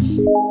answer is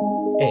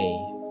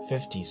A.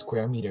 50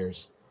 square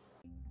meters.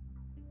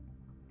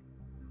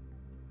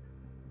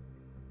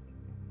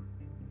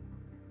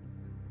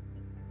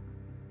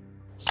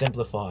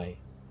 Simplify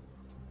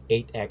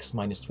 8x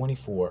minus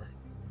 24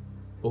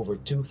 over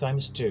 2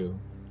 times 2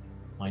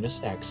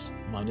 minus x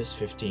minus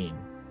 15.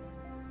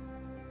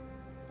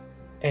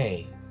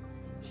 A.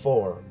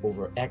 4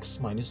 over x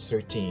minus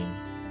 13.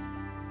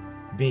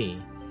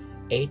 B.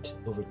 8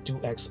 over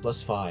 2x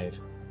plus 5.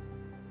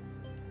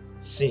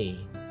 C.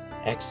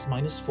 X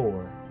minus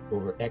 4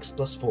 over x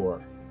plus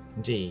 4.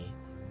 D.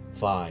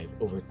 5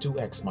 over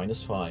 2x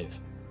minus 5.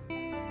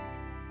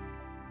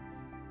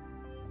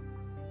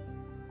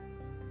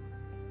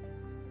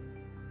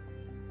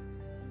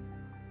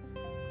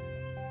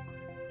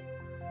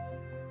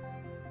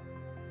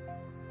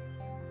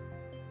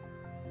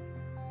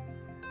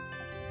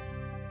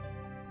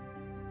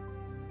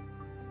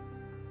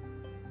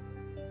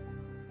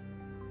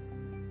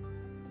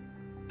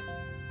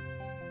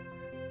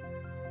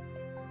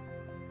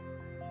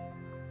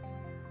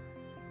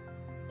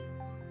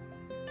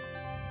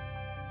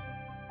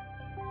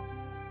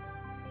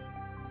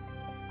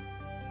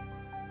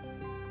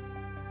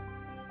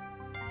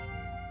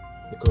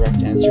 The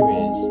correct answer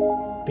is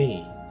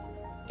B.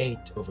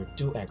 8 over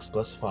 2x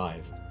plus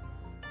 5.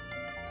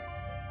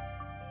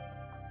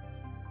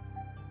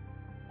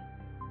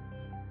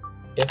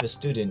 If a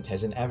student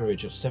has an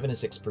average of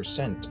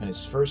 76% on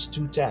his first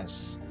 2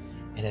 tests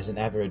and has an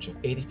average of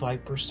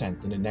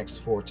 85% on the next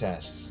 4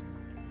 tests,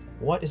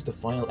 what is the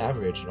final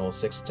average in all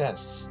 6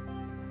 tests?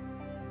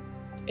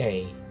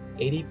 A.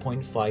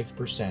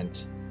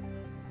 80.5%.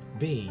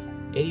 B.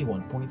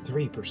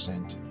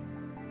 81.3%.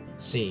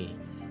 C.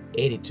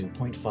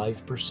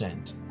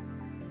 82.5%.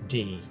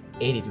 D.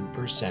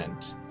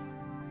 82%.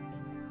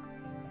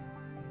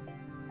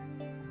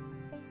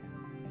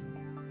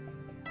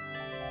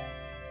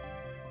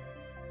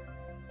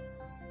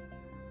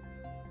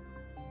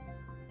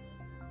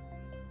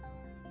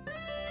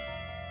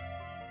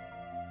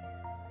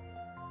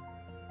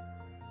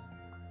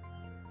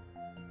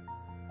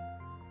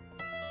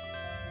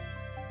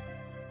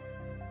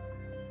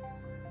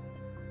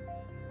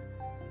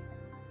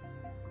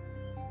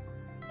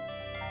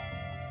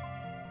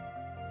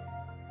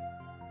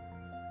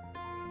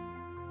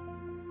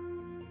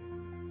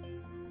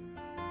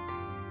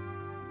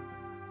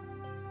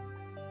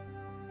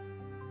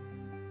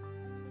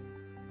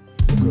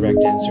 The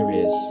correct answer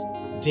is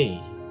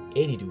D.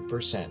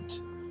 82%.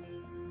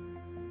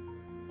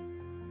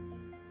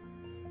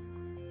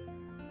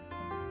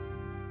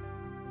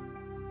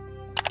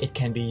 It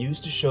can be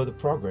used to show the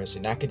progress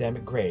in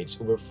academic grades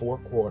over 4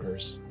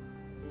 quarters.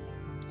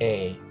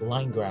 A.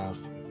 Line graph.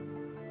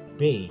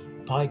 B.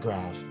 Pie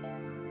graph.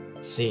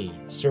 C.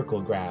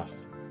 Circle graph.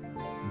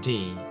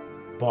 D.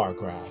 Bar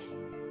graph.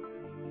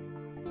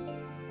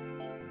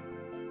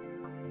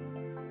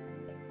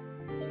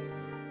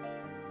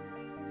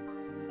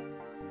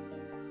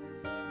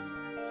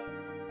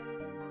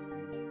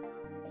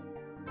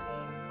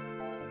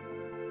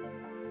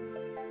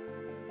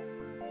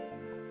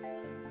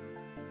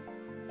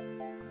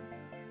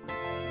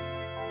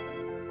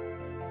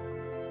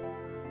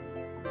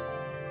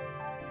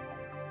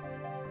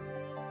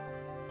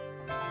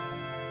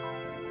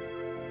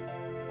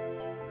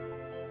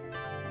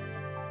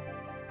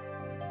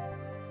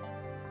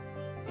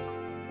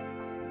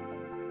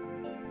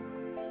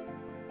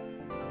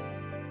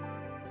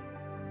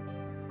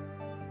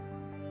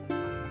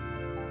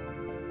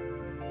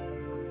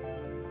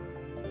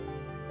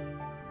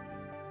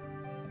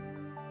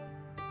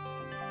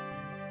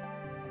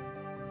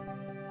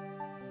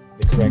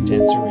 The correct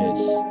answer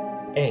is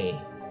A.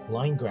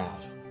 Line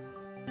graph.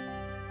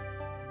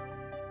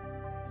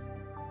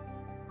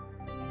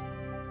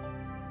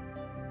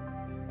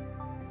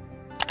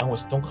 Ang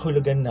wastong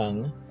kahulugan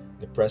ng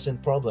the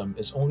present problem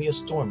is only a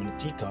storm in a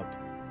teacup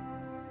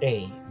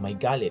A. May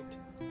galit.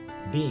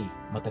 B.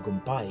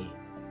 Matagumpay.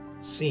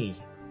 C.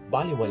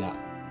 Baliwala.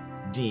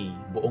 D.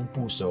 Buong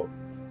puso.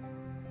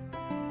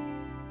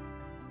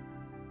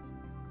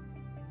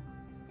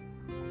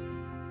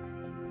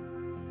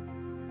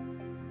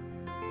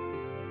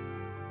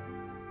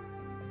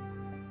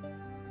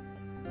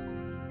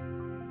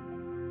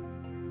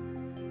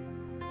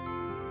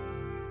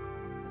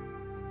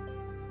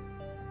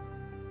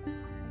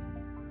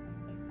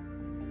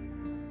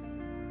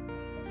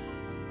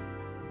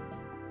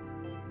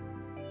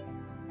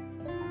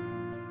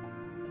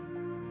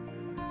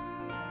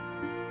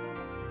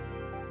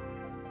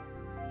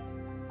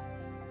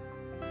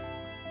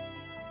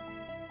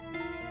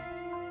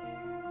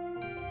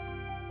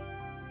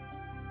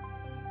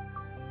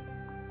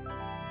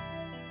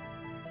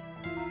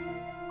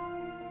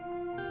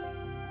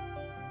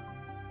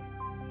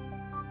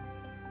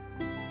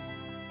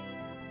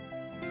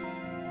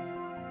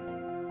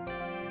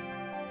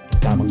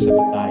 Tamang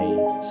sagot ay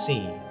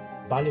C.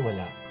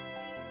 Baliwala.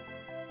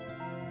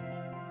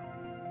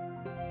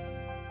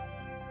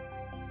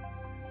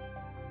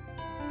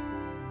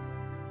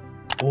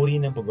 Uri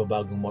ng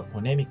pagbabagong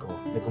morponemiko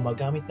na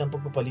gumagamit ng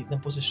pagpapalit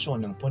ng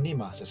posisyon ng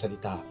ponema sa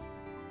salita.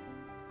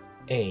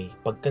 A.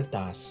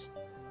 Pagkaltas.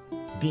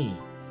 B.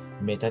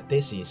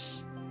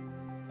 Metathesis.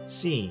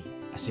 C.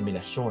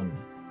 Asimilasyon.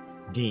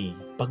 D.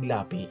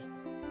 Paglapi.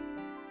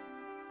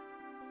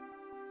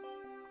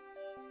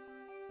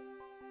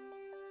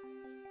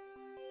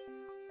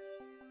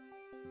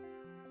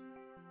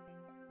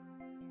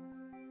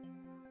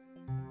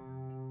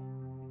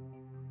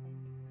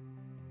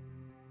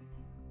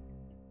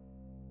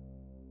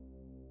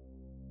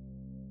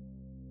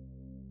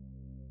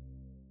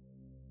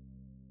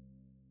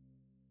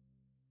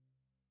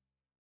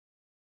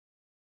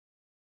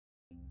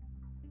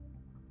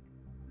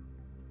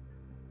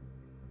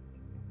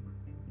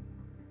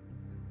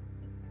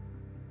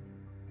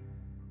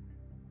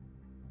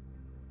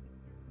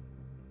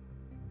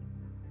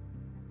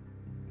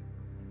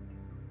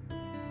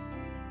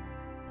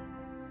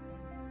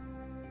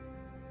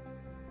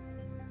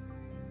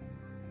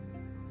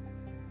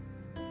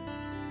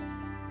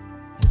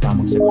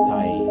 Ang tamang sagot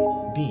ay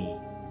B.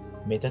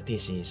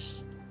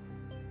 Metathesis.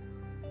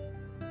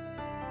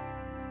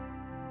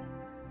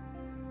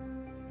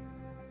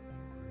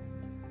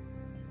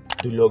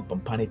 Dulog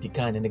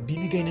pampanitikan na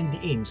nagbibigay ng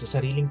diin sa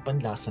sariling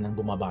panlasa ng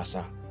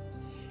bumabasa.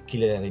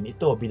 Kilala rin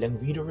ito bilang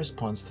reader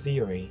response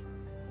theory.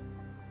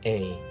 A.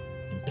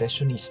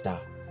 Impresyonista.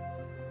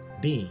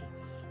 B.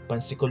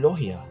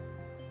 Pansikolohiya.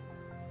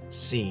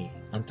 C.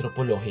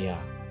 Antropolohiya.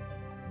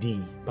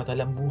 D.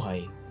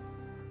 Patalambuhay.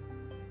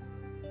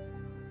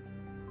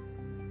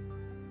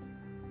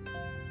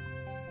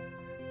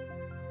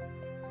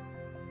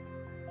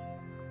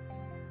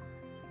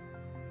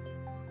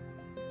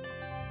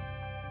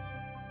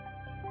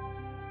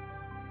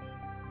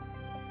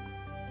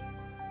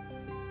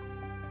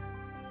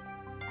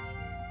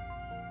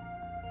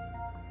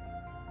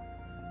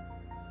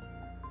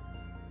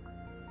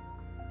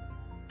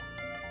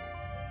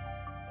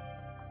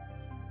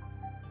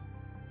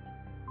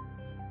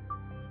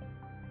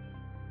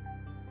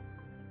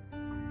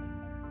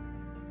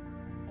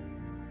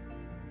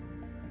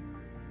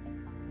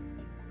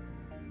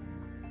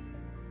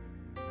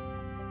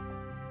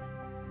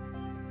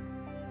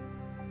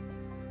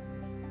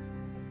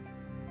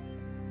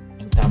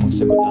 Ang tamang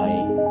sagot ay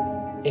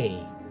A.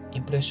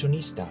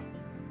 Impresyonista.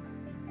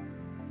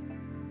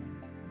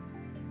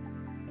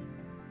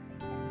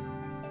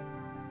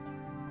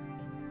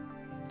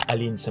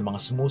 Alin sa mga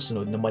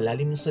sumusunod na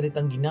malalim na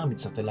salitang ginamit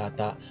sa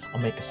talata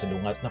ang may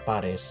kasalungat na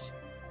pares?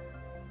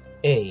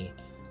 A.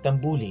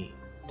 Tambuli,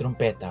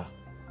 trumpeta.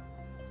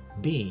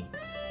 B.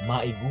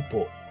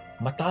 Maigupo,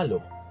 matalo.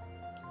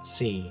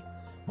 C.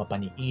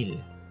 Mapaniil,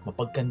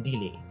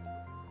 mapagkandili.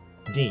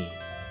 D.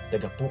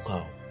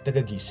 Tagapukaw,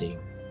 tagagising.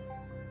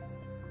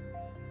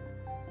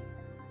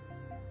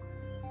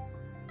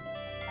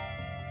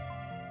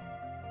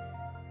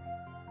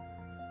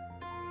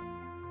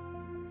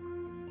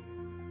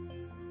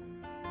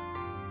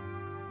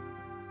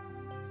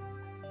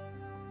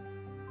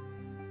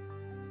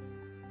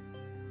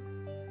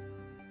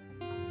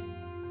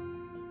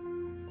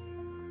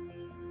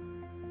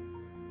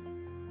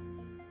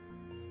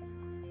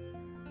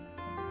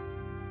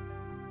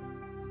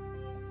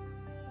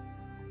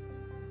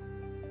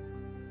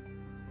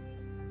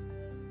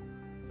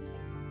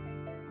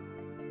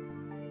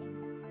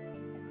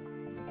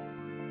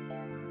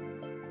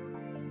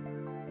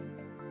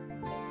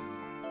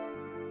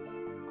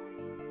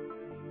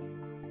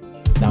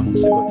 Tamang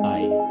sagot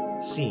ay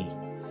C.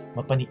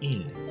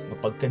 Mapaniil,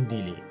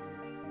 mapagkandili.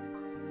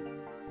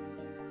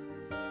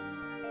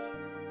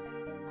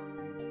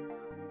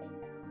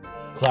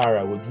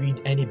 Clara would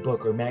read any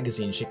book or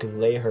magazine she could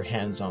lay her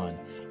hands on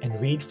and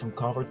read from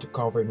cover to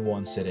cover in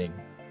one sitting.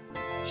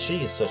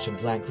 She is such a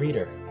blank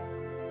reader.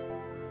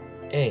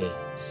 A.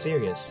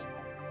 Serious.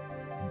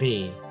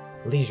 B.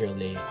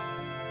 Leisurely.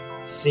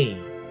 C.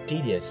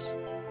 Tedious.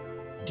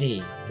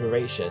 D.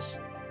 Voracious.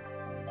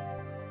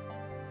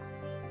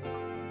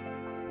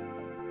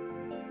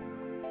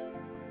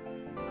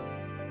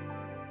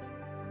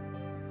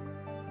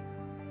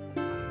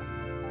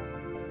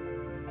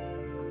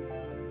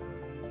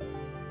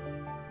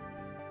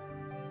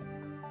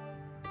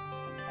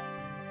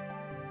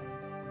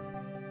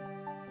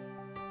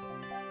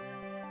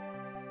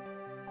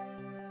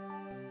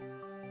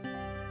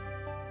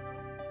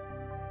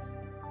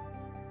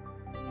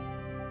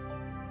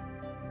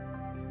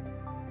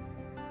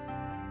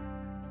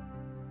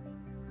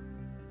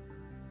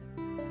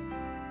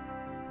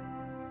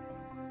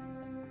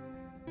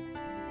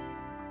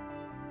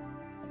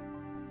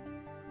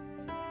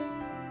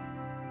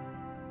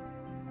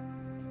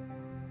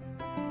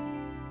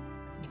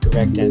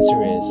 correct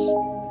answer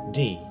is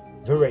D.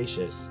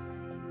 Voracious.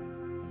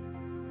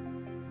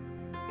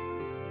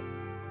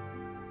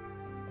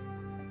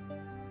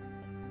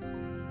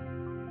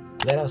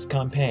 Let us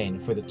campaign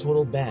for the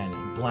total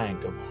ban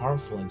blank of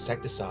harmful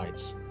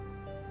insecticides.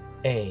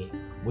 A.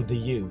 With the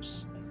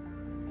use.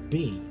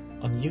 B.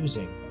 On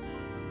using.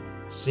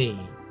 C.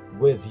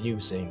 With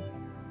using.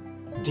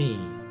 D.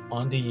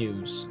 On the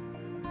use.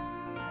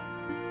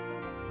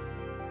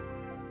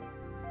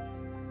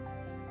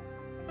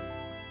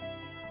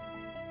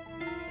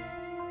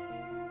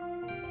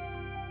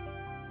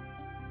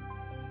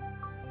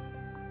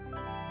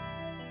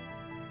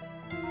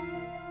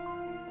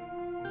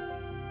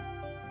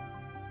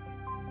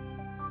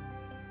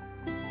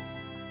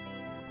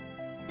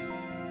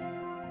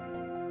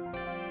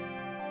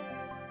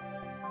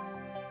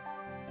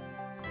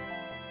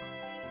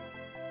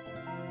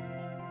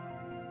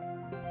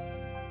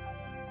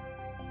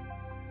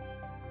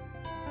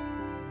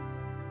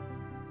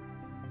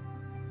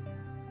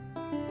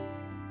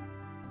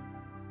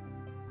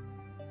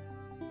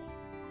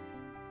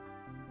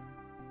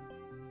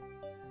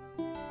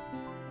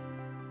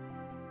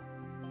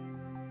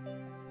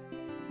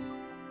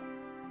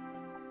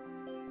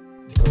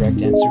 The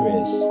correct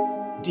answer is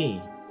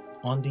D.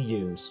 On the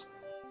use.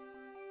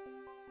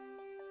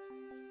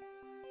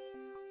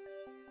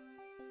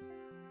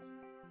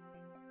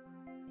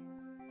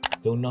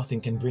 Though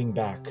nothing can bring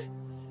back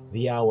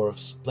the hour of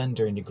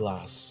splendor in the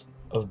glass,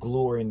 of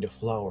glory in the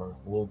flower,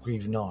 will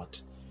grieve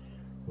not,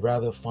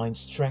 rather find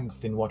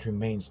strength in what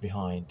remains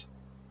behind.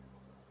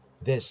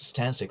 This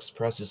stanza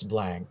expresses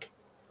blank.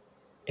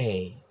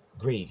 A.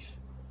 Grief.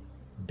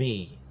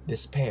 B.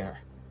 Despair.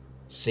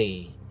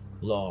 C.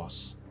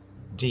 Loss.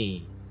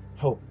 D.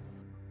 Hope.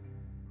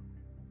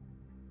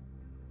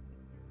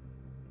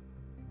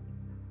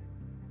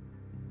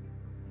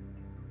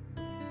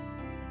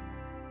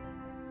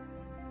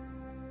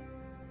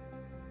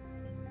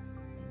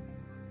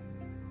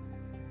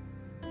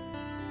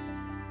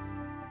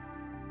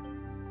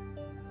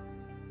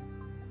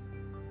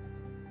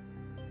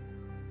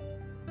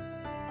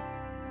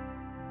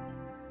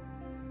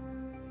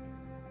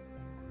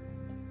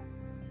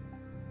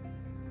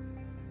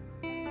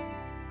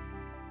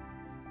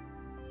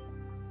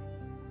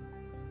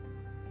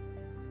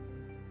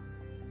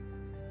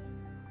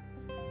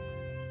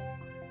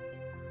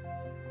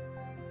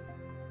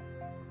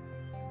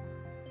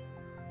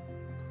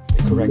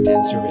 The correct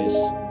answer is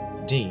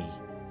D.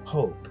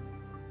 Hope.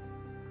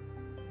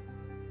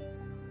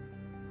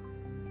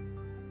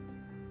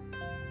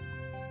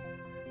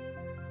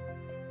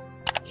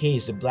 He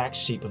is the black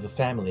sheep of the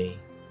family.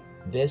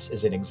 This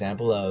is an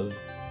example of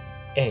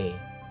A.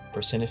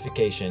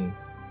 Personification.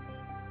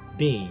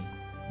 B.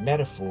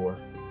 Metaphor.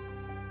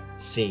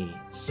 C.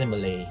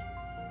 Simile.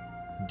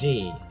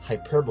 D.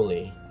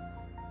 Hyperbole.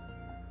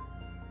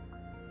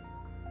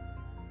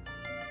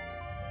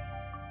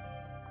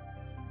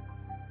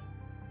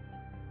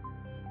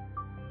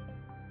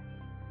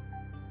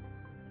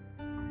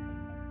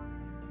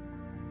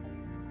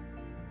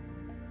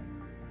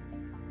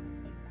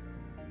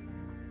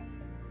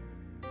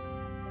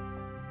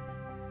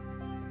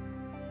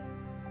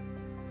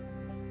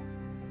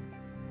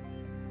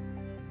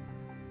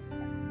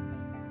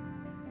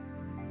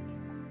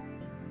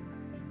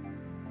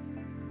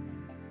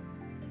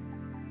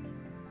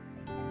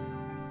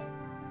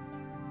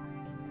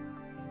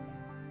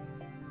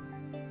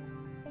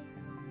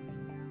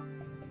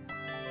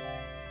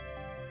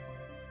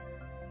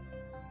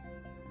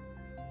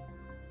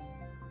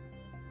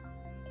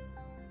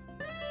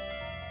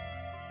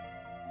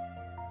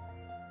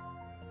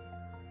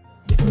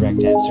 The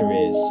correct answer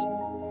is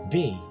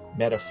B.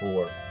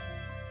 Metaphor.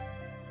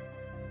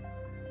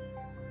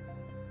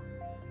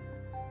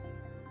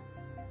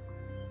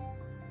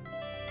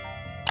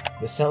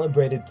 The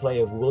celebrated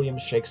play of William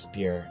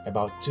Shakespeare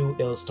about two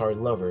ill-starred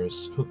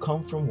lovers who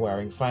come from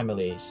warring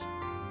families.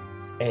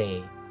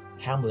 A.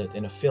 Hamlet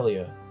and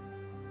Ophelia.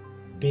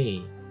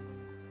 B.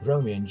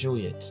 Romeo and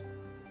Juliet.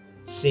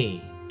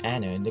 C.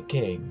 Anna and the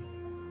King.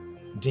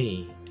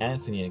 D.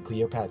 Antony and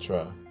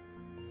Cleopatra.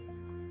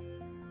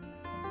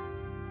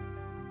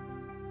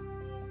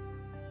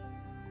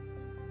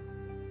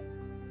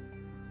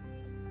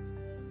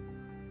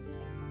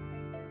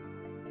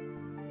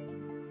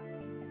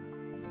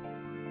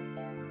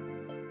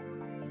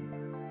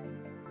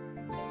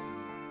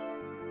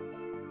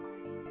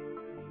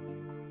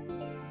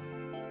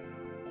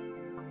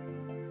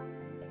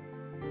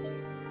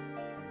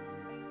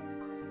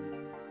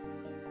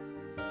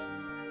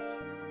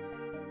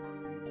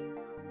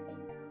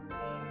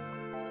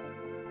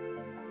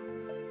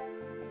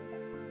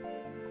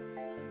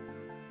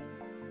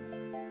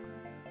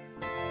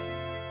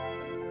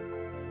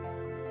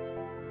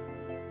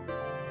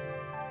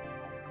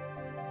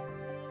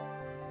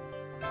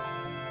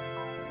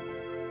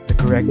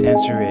 The correct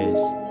answer is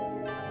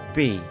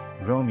B.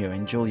 Romeo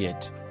and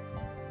Juliet.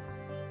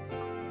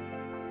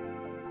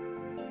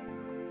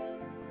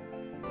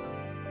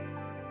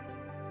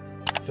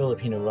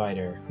 Filipino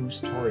writer whose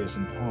stories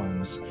and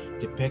poems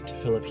depict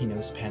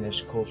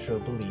Filipino-Spanish cultural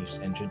beliefs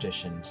and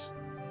traditions?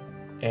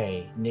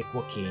 A. Nick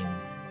Joaquin.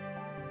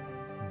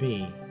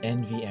 B.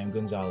 N.V.M.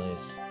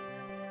 Gonzalez.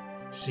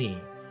 C.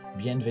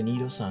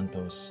 Bienvenido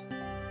Santos.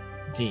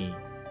 D.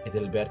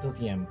 Edilberto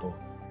Tiempo.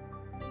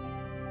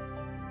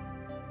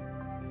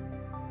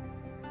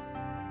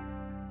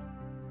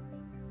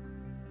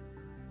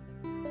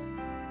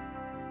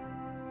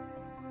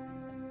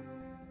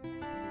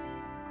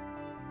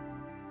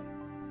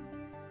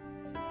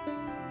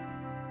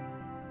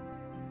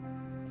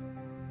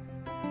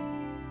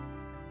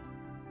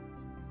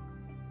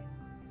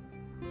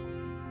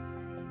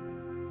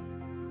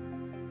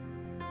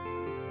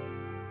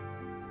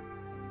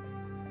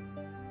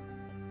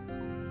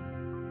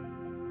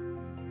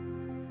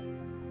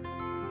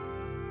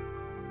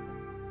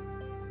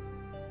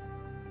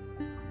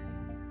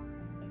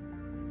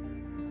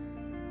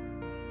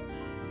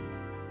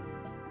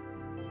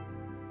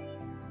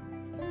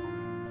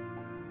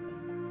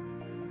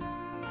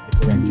 The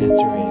correct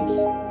answer is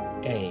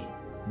A.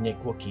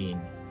 Nick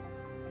Joaquin.